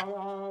later.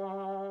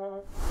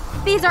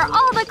 These are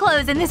all the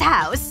clothes in this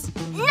house.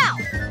 No!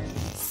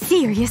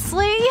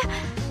 Seriously?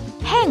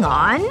 Hang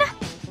on.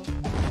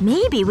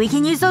 Maybe we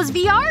can use those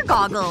VR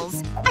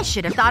goggles. I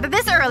should have thought of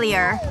this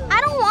earlier.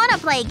 I don't want to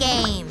play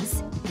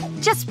games.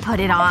 Just put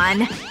it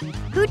on.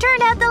 Who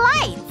turned out the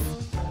lights?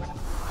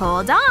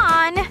 Hold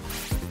on.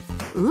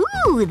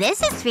 Ooh,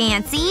 this is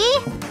fancy.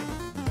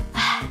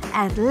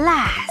 At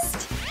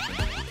last.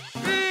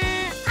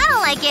 I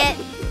don't like it.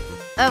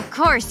 Of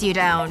course you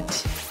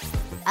don't.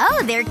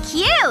 Oh, they're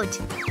cute!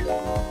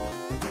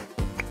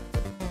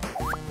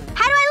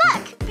 How do I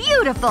look?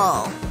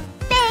 Beautiful.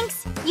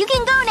 Thanks. You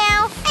can go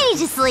now. I need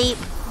to sleep.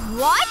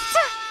 What?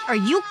 Are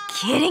you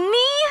kidding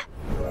me?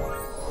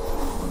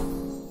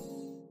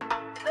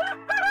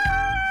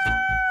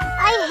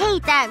 I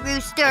hate that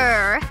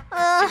rooster.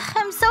 Ugh,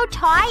 I'm so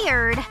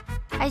tired.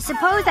 I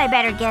suppose I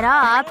better get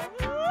up.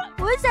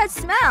 What's that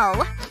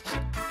smell?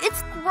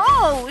 It's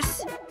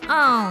gross.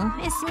 Oh,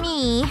 it's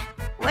me.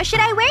 What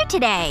should I wear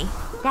today?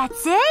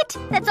 That's it?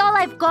 That's all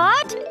I've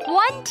got?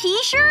 One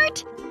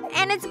t-shirt?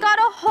 And it's got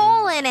a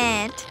hole in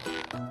it.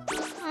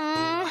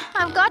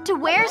 I've got to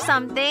wear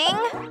something.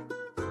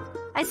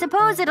 I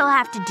suppose it'll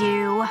have to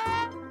do.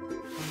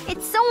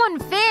 It's so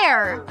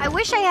unfair. I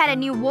wish I had a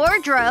new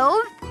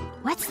wardrobe.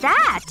 What's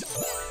that?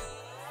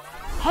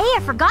 Hey, I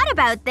forgot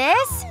about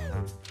this.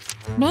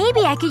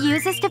 Maybe I could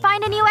use this to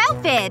find a new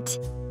outfit.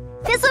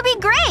 This will be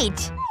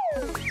great.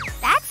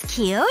 That's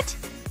cute.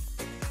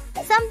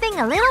 Something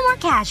a little more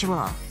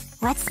casual.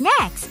 What's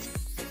next?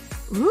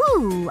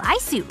 Ooh, I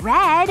suit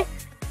red.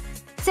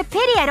 It's a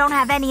pity I don't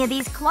have any of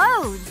these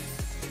clothes.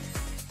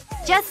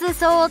 Just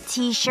this old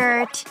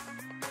t-shirt.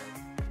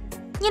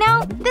 You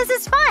know, this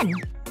is fun.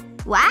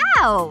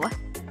 Wow!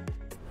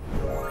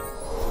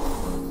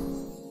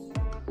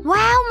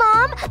 Wow,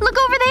 Mom! Look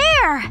over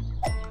there!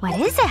 What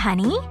is it,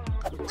 honey?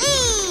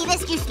 Whee!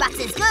 This juice box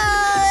is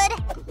good!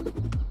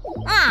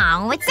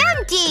 Oh, it's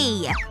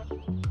empty!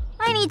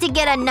 I need to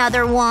get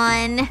another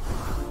one.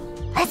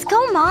 Let's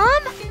go,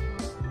 Mom!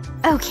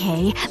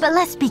 Okay, but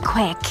let's be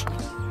quick.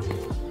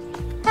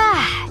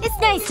 It's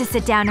nice to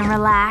sit down and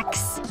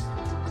relax.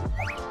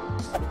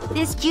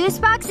 This juice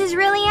box is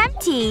really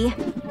empty.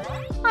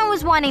 I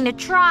was wanting to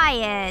try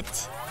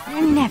it.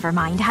 Never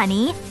mind,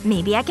 honey.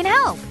 Maybe I can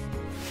help.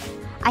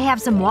 I have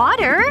some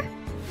water.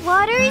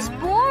 Water is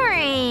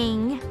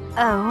boring.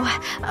 Oh,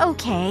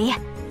 okay.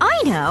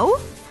 I know!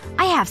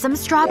 I have some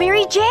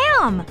strawberry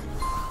jam!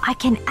 I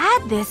can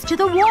add this to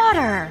the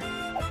water.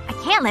 I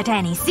can't let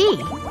Annie see.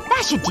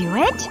 That should do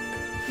it.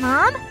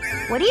 Mom?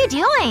 What are you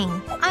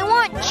doing? I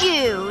want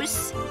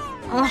juice.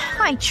 Ugh,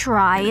 I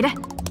tried.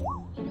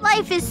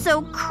 Life is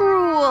so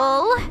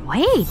cruel.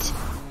 Wait.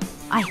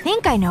 I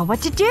think I know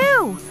what to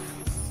do.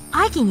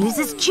 I can use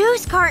this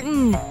juice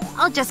carton.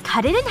 I'll just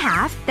cut it in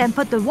half, then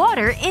put the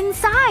water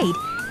inside.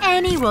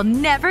 Annie will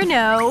never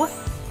know.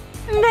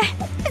 Meh,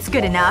 it's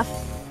good enough.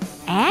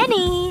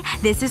 Annie,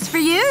 this is for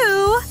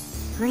you.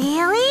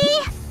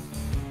 Really?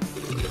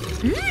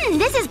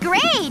 This is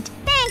great!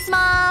 Thanks,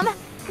 Mom!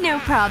 No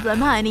problem,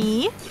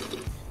 honey.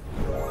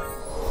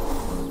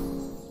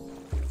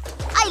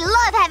 I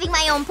love having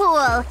my own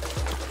pool!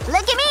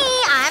 Look at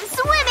me! I'm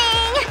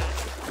swimming!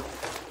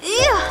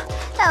 Ew,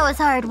 that was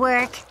hard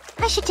work.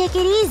 I should take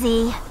it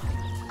easy.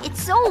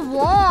 It's so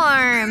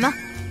warm.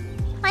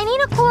 I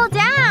need to cool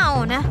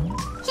down.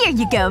 Here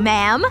you go,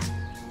 ma'am.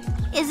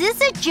 Is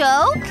this a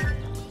joke?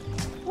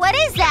 What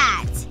is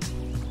that?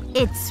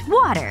 It's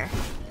water.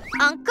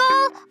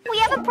 Uncle, we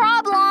have a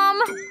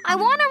problem. I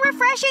want a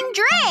refreshing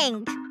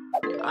drink.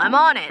 I'm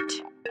on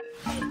it.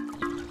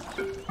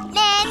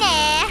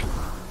 Nah.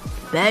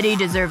 Betty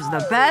deserves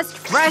the best,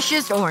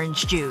 freshest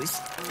orange juice.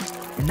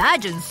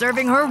 Imagine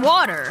serving her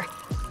water.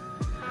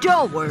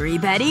 Don't worry,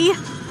 Betty.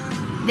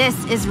 This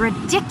is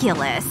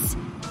ridiculous.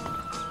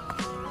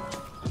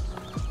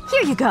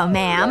 Here you go,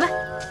 ma'am.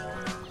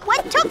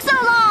 What took so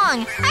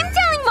long? I'm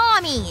telling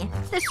Mommy!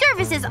 The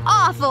service is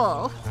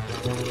awful.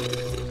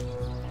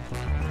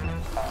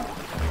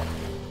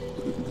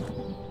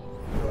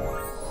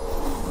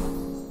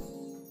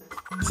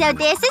 So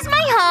this is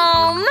my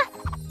home.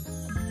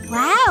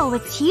 Wow,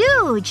 it's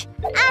huge.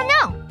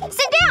 No.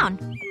 Sit down.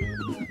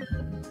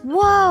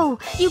 Whoa,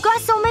 you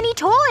got so many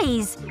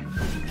toys.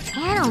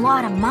 And a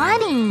lot of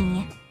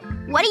money.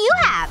 What do you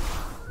have?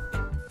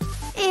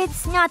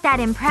 It's not that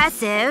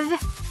impressive.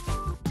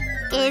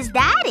 Is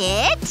that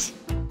it?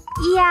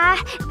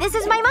 Yeah, this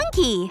is my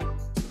monkey.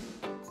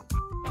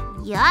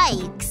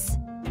 Yikes.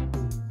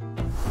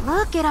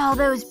 Look at all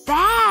those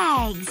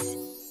bags.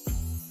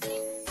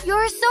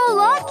 You're so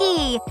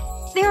lucky.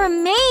 They're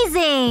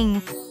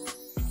amazing.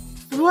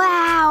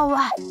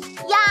 Wow.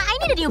 Yeah, I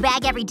need a new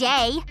bag every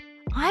day.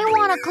 I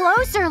want a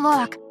closer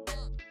look.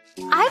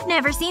 I've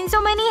never seen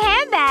so many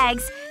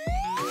handbags.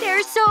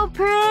 They're so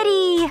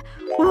pretty.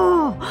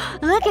 Ooh,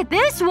 look at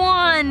this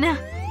one.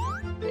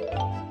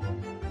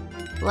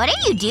 What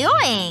are you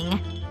doing?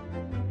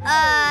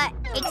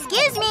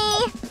 Excuse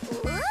me?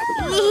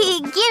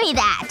 Give me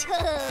that.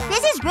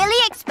 This is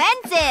really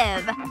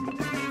expensive.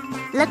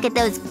 Look at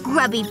those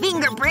grubby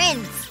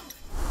fingerprints.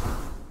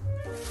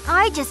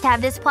 I just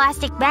have this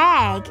plastic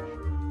bag.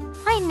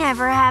 I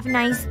never have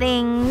nice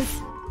things.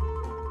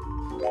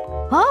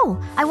 Oh,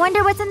 I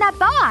wonder what's in that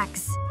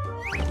box.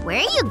 Where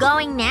are you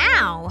going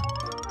now?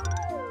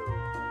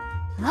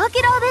 Look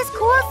at all this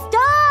cool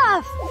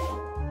stuff!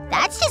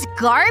 That's just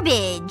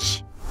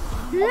garbage.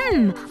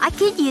 I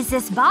could use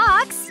this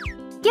box.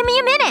 Give me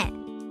a minute.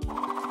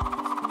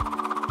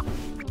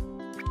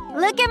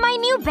 Look at my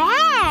new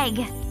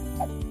bag!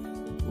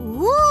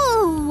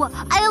 Ooh!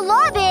 I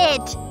love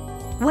it!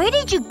 Where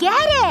did you get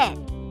it?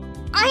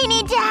 I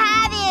need to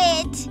have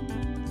it!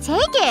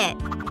 Take it.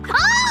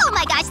 Oh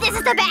my gosh, this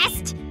is the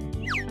best!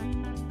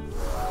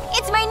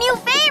 It's my new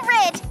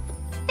favorite!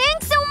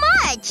 Thanks so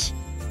much!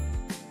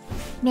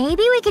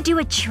 Maybe we could do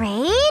a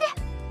trade?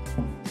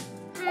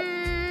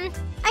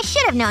 I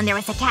should have known there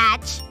was a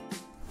catch.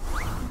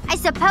 I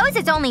suppose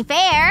it's only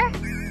fair.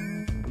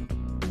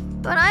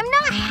 But I'm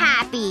not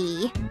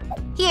happy.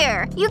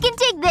 Here, you can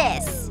take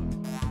this.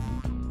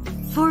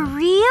 For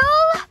real?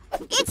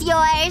 It's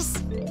yours.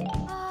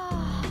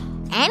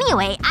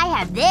 Anyway, I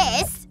have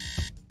this.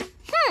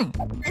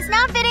 It's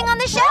not fitting on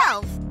the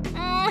shelf.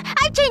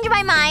 I've changed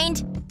my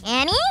mind.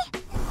 Annie?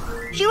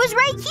 She was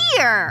right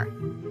here.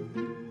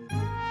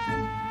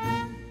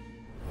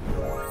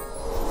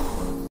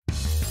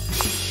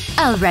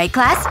 Alright,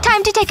 class.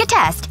 Time to take a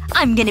test.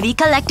 I'm gonna be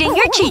collecting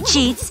your cheat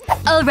sheets.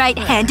 Alright,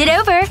 hand it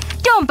over.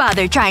 Don't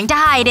bother trying to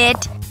hide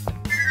it.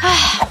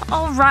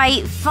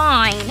 Alright,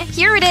 fine.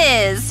 Here it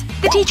is.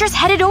 The teacher's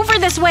headed over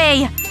this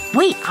way.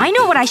 Wait, I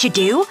know what I should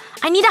do.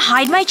 I need to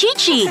hide my cheat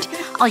sheet.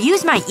 I'll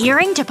use my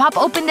earring to pop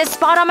open this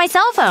spot on my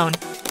cell phone.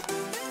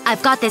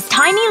 I've got this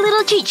tiny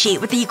little cheat sheet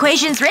with the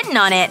equations written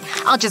on it.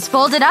 I'll just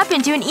fold it up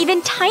into an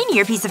even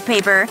tinier piece of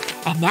paper.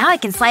 And now I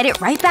can slide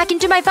it right back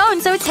into my phone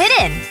so it's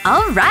hidden.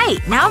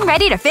 Alright, now I'm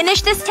ready to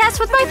finish this test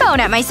with my phone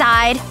at my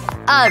side.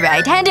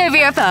 Alright, hand over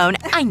your phone.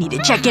 I need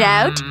to check it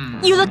out.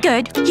 You look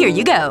good. Here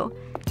you go.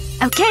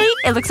 Okay,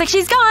 it looks like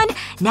she's gone.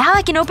 Now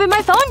I can open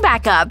my phone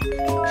back up.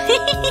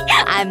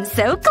 I'm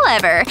so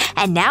clever.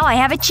 And now I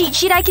have a cheat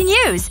sheet I can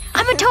use.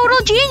 I'm a total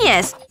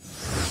genius.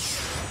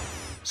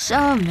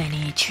 So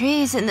many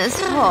trees in this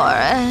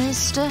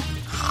forest.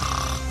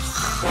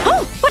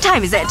 Oh! What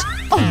time is it?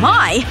 Oh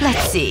my!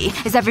 Let's see.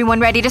 Is everyone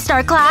ready to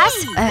start class?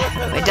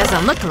 It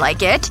doesn't look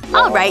like it.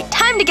 Alright,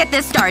 time to get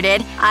this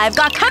started. I've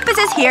got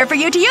compasses here for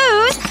you to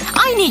use.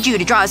 I need you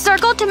to draw a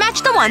circle to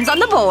match the ones on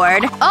the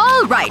board.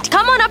 Alright,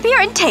 come on up here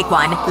and take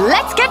one.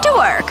 Let's get to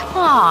work.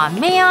 Aw,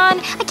 man.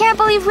 I can't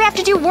believe we have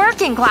to do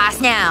work in class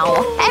now.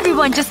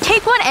 Everyone just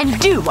take one and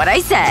do what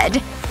I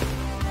said.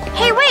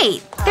 Hey,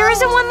 wait. There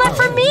isn't one left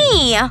for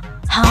me.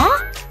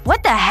 Huh?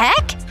 What the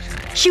heck?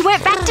 She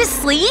went back to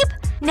sleep?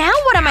 Now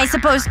what am I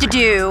supposed to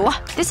do?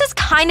 This is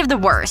kind of the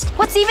worst.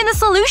 What's even the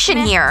solution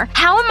here?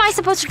 How am I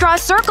supposed to draw a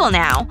circle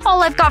now?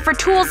 All I've got for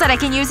tools that I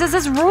can use is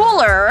this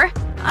ruler.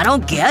 I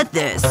don't get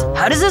this.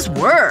 How does this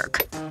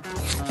work?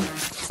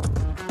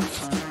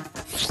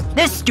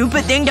 This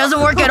stupid thing doesn't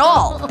work at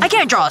all. I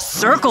can't draw a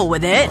circle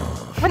with it.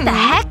 What the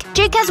heck?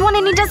 Jake has one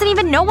and he doesn't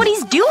even know what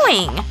he's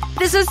doing.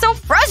 This is so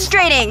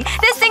frustrating!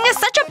 This thing is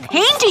such a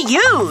pain to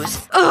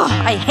use! Ugh,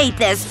 I hate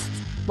this.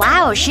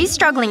 Wow, she's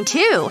struggling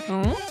too.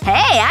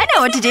 Hey, I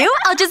know what to do.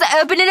 I'll just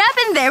open it up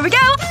and there we go.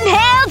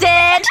 Nailed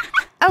it!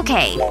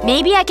 Okay,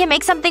 maybe I can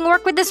make something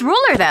work with this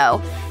ruler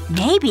though.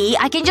 Maybe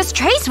I can just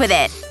trace with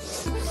it.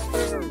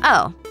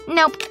 Oh.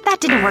 Nope, that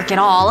didn't work at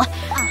all.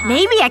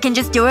 Maybe I can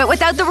just do it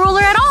without the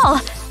ruler at all.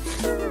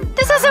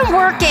 This isn't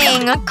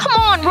working! Come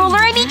on, ruler,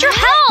 I need your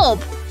help!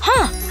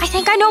 Huh, I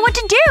think I know what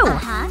to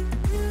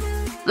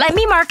do. Let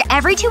me mark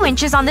every 2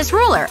 inches on this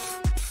ruler.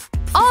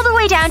 All the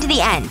way down to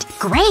the end.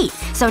 Great!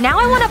 So now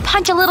I want to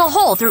punch a little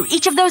hole through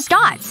each of those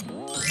dots.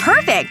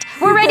 Perfect!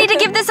 We're ready to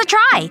give this a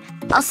try!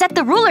 I'll set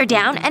the ruler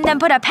down and then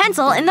put a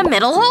pencil in the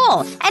middle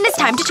hole. And it's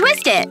time to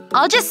twist it.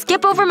 I'll just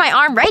skip over my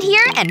arm right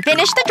here and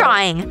finish the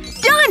drawing.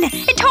 Done!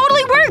 It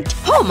totally worked!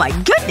 Oh my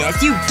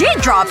goodness, you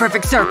did draw a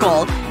perfect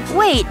circle!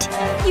 Wait,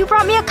 you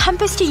brought me a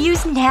compass to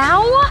use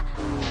now?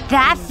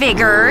 That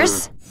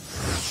figures.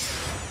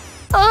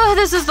 Ugh,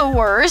 this is the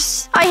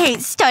worst. I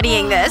hate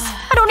studying this.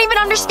 I don't even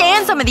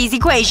understand some of these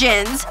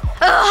equations. Ugh,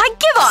 I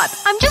give up!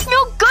 I'm just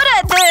no good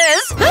at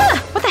this! Ugh,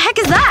 what the heck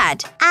is that?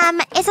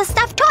 It's a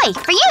stuffed toy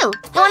for you. You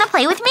wanna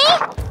play with me?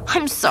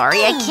 I'm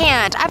sorry, I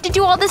can't. I have to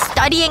do all this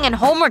studying and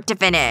homework to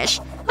finish.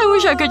 I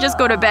wish I could just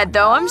go to bed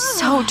though. I'm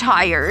so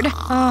tired.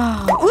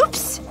 Oh,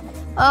 oops.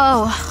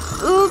 Oh,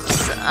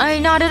 oops. I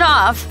nodded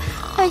off.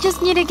 I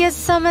just need to get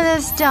some of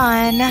this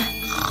done.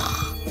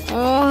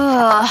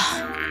 Ugh.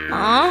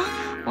 Huh?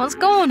 What's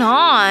going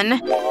on?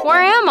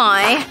 Where am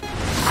I?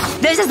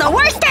 This is the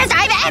worst test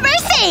I've ever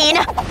seen!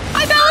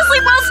 I fell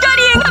asleep while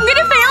studying! I'm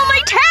gonna fail my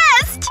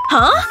test!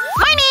 Huh?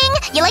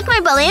 Morning! You like my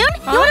balloon?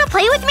 You wanna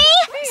play with me?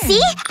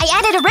 See? I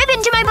added a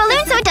ribbon to my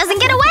balloon so it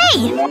doesn't get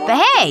away!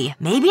 But hey,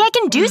 maybe I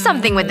can do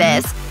something with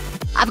this.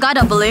 I've got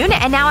a balloon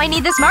and now I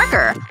need this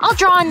marker. I'll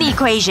draw on the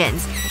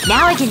equations.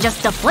 Now I can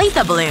just deflate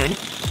the balloon.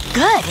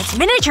 Good, it's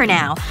miniature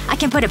now. I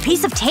can put a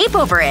piece of tape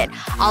over it.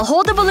 I'll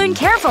hold the balloon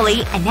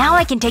carefully, and now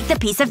I can take the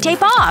piece of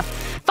tape off.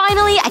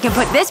 Finally, I can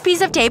put this piece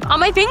of tape on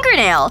my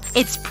fingernail.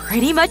 It's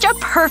pretty much a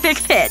perfect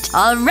fit.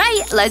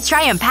 Alright, let's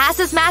try and pass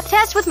this math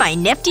test with my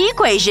nifty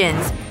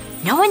equations.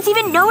 No one's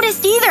even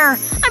noticed either.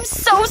 I'm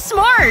so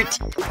smart.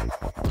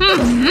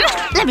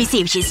 Let me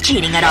see if she's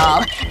cheating at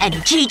all. Any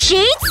cheat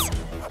sheets?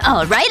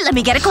 Alright, let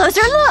me get a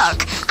closer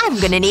look. I'm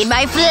gonna need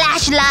my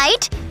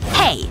flashlight.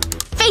 Hey.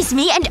 Face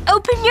me and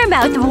open your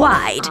mouth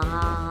wide.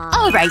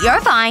 Alright, you're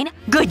fine.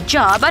 Good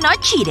job on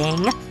not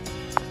cheating.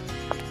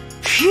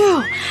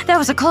 Phew. That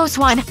was a close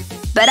one.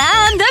 But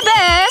I'm the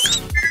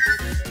best!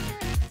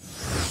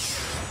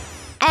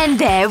 And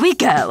there we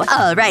go.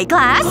 Alright,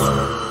 class.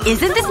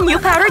 Isn't this new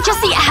powder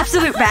just the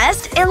absolute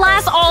best? It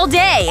lasts all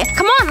day.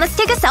 Come on, let's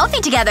take a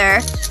selfie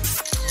together.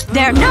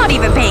 They're not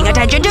even paying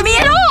attention to me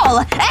at all!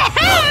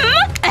 Ahem!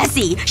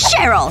 Essie,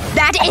 Cheryl,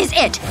 that is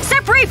it!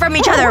 Separate from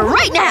each other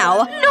right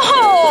now! No!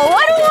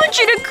 I don't want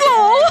you to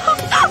go!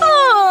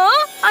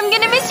 Aww, I'm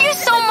gonna miss you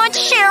so much,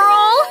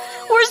 Cheryl!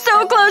 We're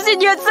so close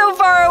and yet so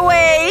far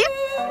away!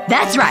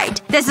 That's right.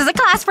 This is a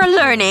class for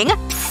learning.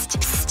 Psst,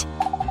 psst.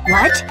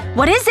 What?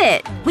 What is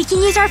it? We can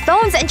use our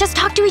phones and just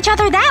talk to each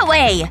other that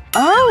way.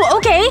 Oh,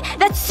 okay.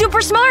 That's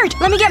super smart.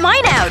 Let me get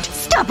mine out.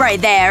 Stop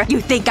right there. You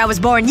think I was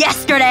born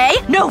yesterday?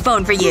 No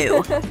phone for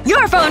you.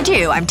 Your phone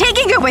too. I'm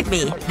taking it with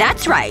me.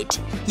 That's right.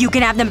 You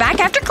can have them back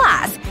after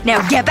class.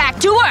 Now get back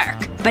to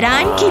work. But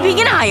I'm keeping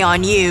an eye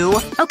on you.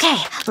 Okay,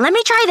 let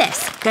me try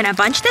this. Gonna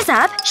bunch this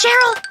up.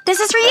 Cheryl, this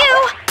is for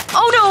you.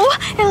 Oh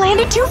no! It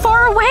landed too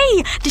far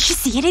away! Did she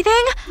see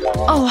anything?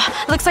 Oh,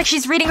 looks like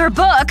she's reading her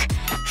book.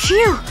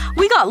 Phew,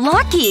 we got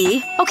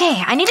lucky.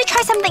 Okay, I need to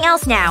try something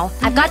else now.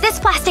 I've got this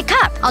plastic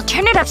cup. I'll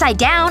turn it upside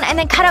down and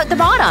then cut out the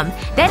bottom.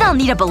 Then I'll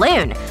need a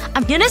balloon.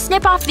 I'm gonna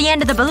snip off the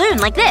end of the balloon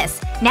like this.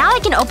 Now I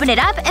can open it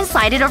up and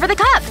slide it over the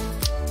cup.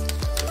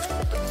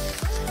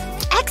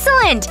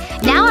 Excellent!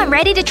 Now I'm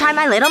ready to try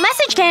my little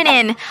message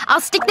cannon.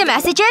 I'll stick the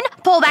message in,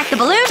 pull back the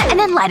balloon, and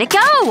then let it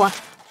go.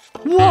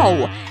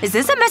 Whoa. Is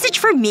this a message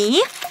for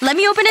me? Let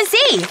me open and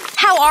see.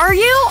 How are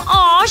you?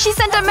 Aw, she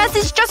sent a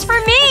message just for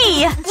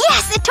me!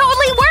 Yes, it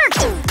totally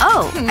worked!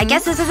 Oh, I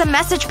guess this is a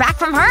message back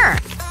from her.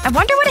 I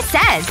wonder what it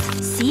says.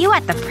 See you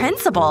at the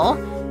principal?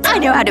 I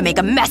know how to make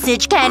a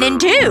message cannon,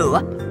 too!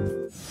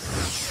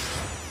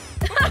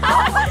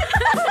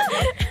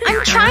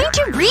 I'm trying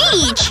to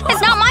reach!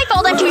 It's not my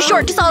fault I'm too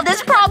short to solve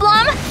this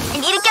problem! I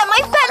need to get my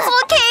pencil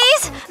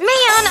case!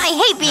 Man, I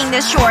hate being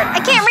this short.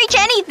 I can't reach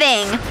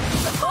anything!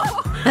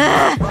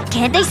 Ugh,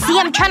 can't they see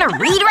I'm trying to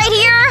read right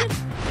here?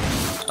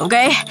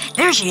 Okay,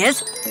 there she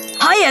is.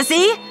 Hi,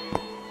 Essie!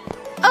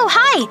 Oh,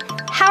 hi!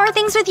 How are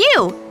things with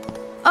you?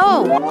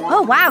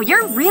 Oh wow,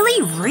 you're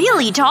really,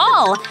 really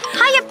tall!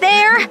 Hi up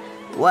there!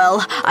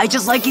 Well, I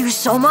just like you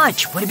so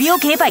much. Would it be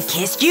okay if I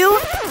kissed you?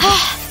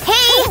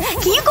 Hey!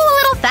 Can you go a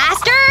little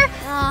faster?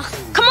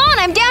 Come on,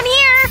 I'm down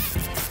here!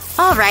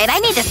 Alright, I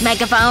need this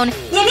megaphone.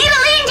 You need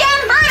to lean down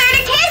further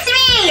to kiss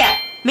me!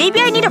 Maybe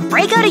I need to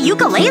break out a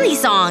ukulele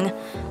song.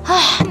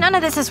 None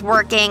of this is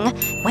working.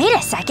 Wait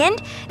a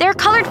second. There are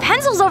colored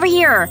pencils over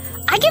here.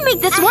 I can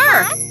make this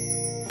work.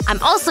 I'm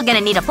also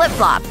gonna need a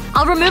flip-flop.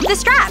 I'll remove the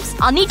straps.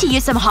 I'll need to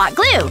use some hot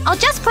glue. I'll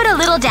just put a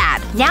little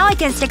dab. Now I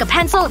can stick a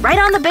pencil right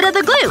on the bit of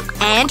the glue.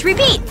 And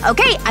repeat.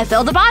 Okay, I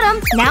filled the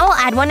bottom. Now I'll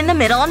add one in the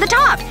middle on the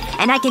top.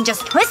 And I can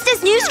just twist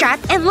this new strap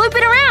and loop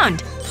it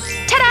around.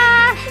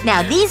 Ta-da!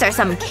 Now these are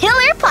some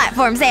killer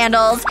platform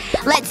sandals.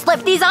 Let's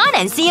slip these on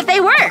and see if they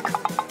work.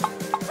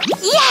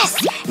 Yes!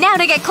 Now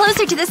to get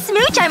closer to the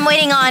smooch I'm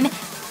waiting on.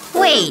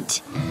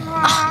 Wait.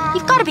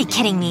 You've gotta be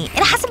kidding me.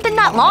 It hasn't been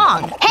that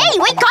long. Hey,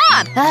 wake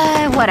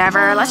up!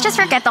 Whatever. Let's just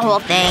forget the whole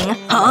thing.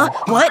 Huh?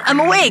 What? I'm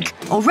awake.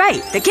 Oh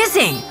right, the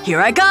kissing.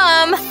 Here I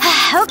come.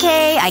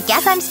 Okay, I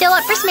guess I'm still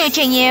up for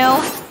smooching you.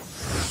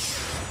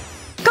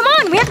 Come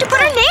on, we have to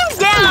put our names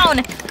down!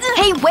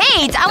 Hey,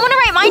 wait! I want to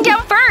write mine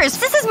down first!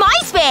 This is my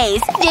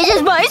space! This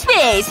is my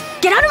space!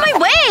 Get out of my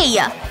way!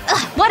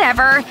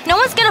 Whatever. No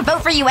one's gonna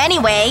vote for you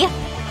anyway.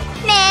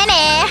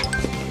 Nah.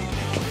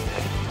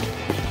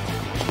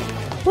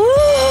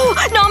 Ooh!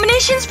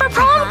 Nominations for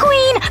prom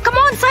queen! Come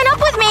on, sign up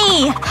with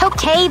me!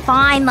 Okay,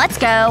 fine. Let's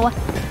go.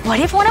 What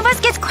if one of us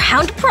gets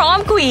crowned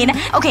prom queen?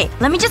 Okay,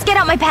 let me just get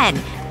out my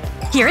pen.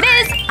 Here it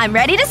is! I'm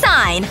ready to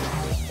sign.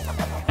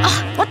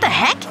 What the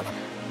heck?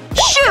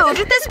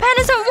 Shoot! This pen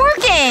isn't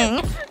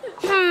working!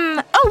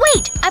 Oh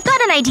wait! I've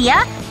got an idea!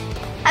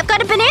 I've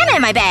got a banana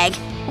in my bag.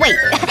 Wait,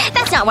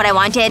 that's not what I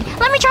wanted.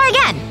 Let me try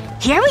again.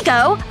 Here we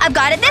go. I've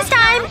got it this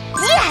time!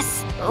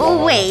 Yes!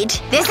 Oh,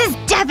 wait. This is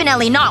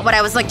definitely not what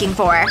I was looking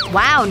for.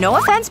 Wow, no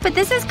offense, but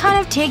this is kind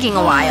of taking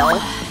a while.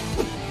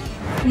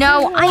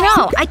 No, I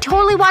know. I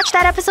totally watched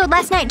that episode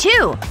last night,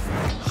 too.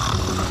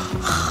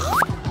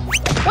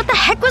 What the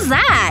heck was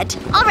that?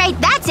 Alright,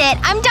 that's it.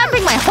 I'm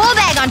dumping my whole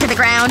bag onto the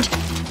ground.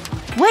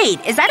 Wait,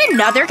 is that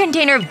another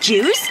container of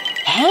juice?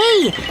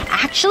 Hey!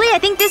 Actually, I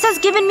think this has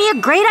given me a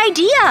great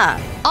idea!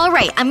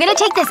 Alright, I'm gonna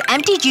take this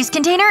empty juice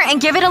container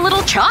and give it a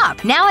little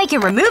chop. Now I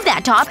can remove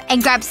that top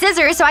and grab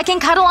scissors so I can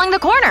cut along the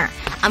corner.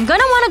 I'm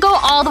gonna want to go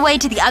all the way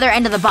to the other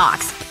end of the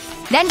box.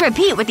 Then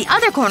repeat with the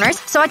other corners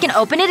so I can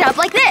open it up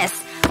like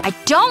this. I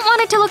don't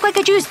want it to look like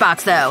a juice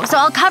box though, so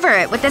I'll cover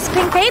it with this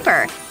pink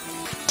paper.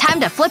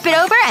 Time to flip it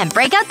over and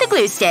break out the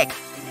glue stick.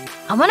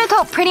 I want to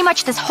coat pretty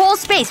much this whole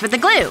space with the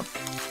glue.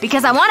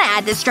 Because I want to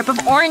add this strip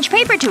of orange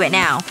paper to it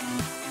now.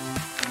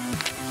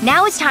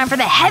 Now it's time for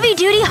the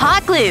heavy-duty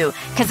hot glue,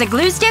 cause the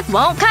glue stick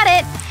won't cut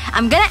it.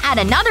 I'm gonna add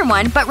another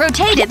one, but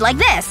rotated like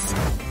this.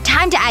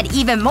 Time to add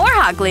even more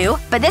hot glue,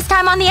 but this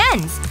time on the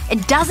ends.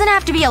 It doesn't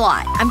have to be a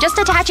lot. I'm just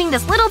attaching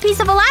this little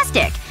piece of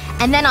elastic.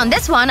 And then on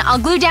this one, I'll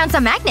glue down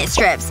some magnet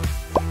strips.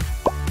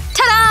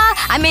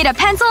 Ta-da! I made a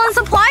pencil and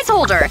supplies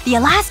holder. The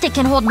elastic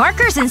can hold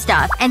markers and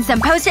stuff, and some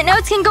post-it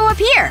notes can go up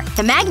here.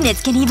 The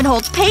magnets can even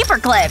hold paper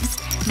clips.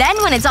 Then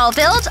when it's all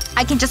filled,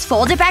 I can just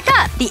fold it back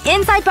up. The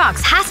inside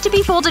box has to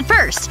be folded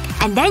first.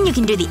 And then you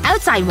can do the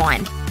outside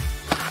one.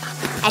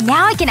 And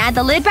now I can add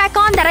the lid back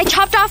on that I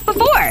chopped off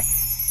before.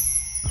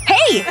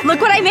 Hey!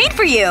 Look what I made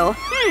for you!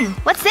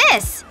 What's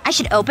this? I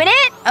should open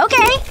it?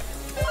 Okay.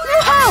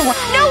 Whoa!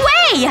 No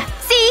way!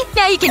 See?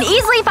 Now you can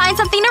easily find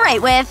something to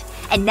write with.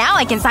 And now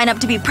I can sign up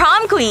to be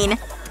prom queen.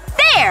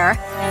 There!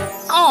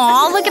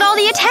 Aw, look at all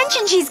the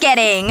attention she's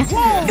getting!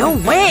 No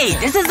way!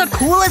 This is the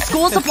coolest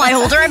school supply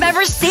holder I've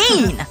ever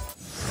seen!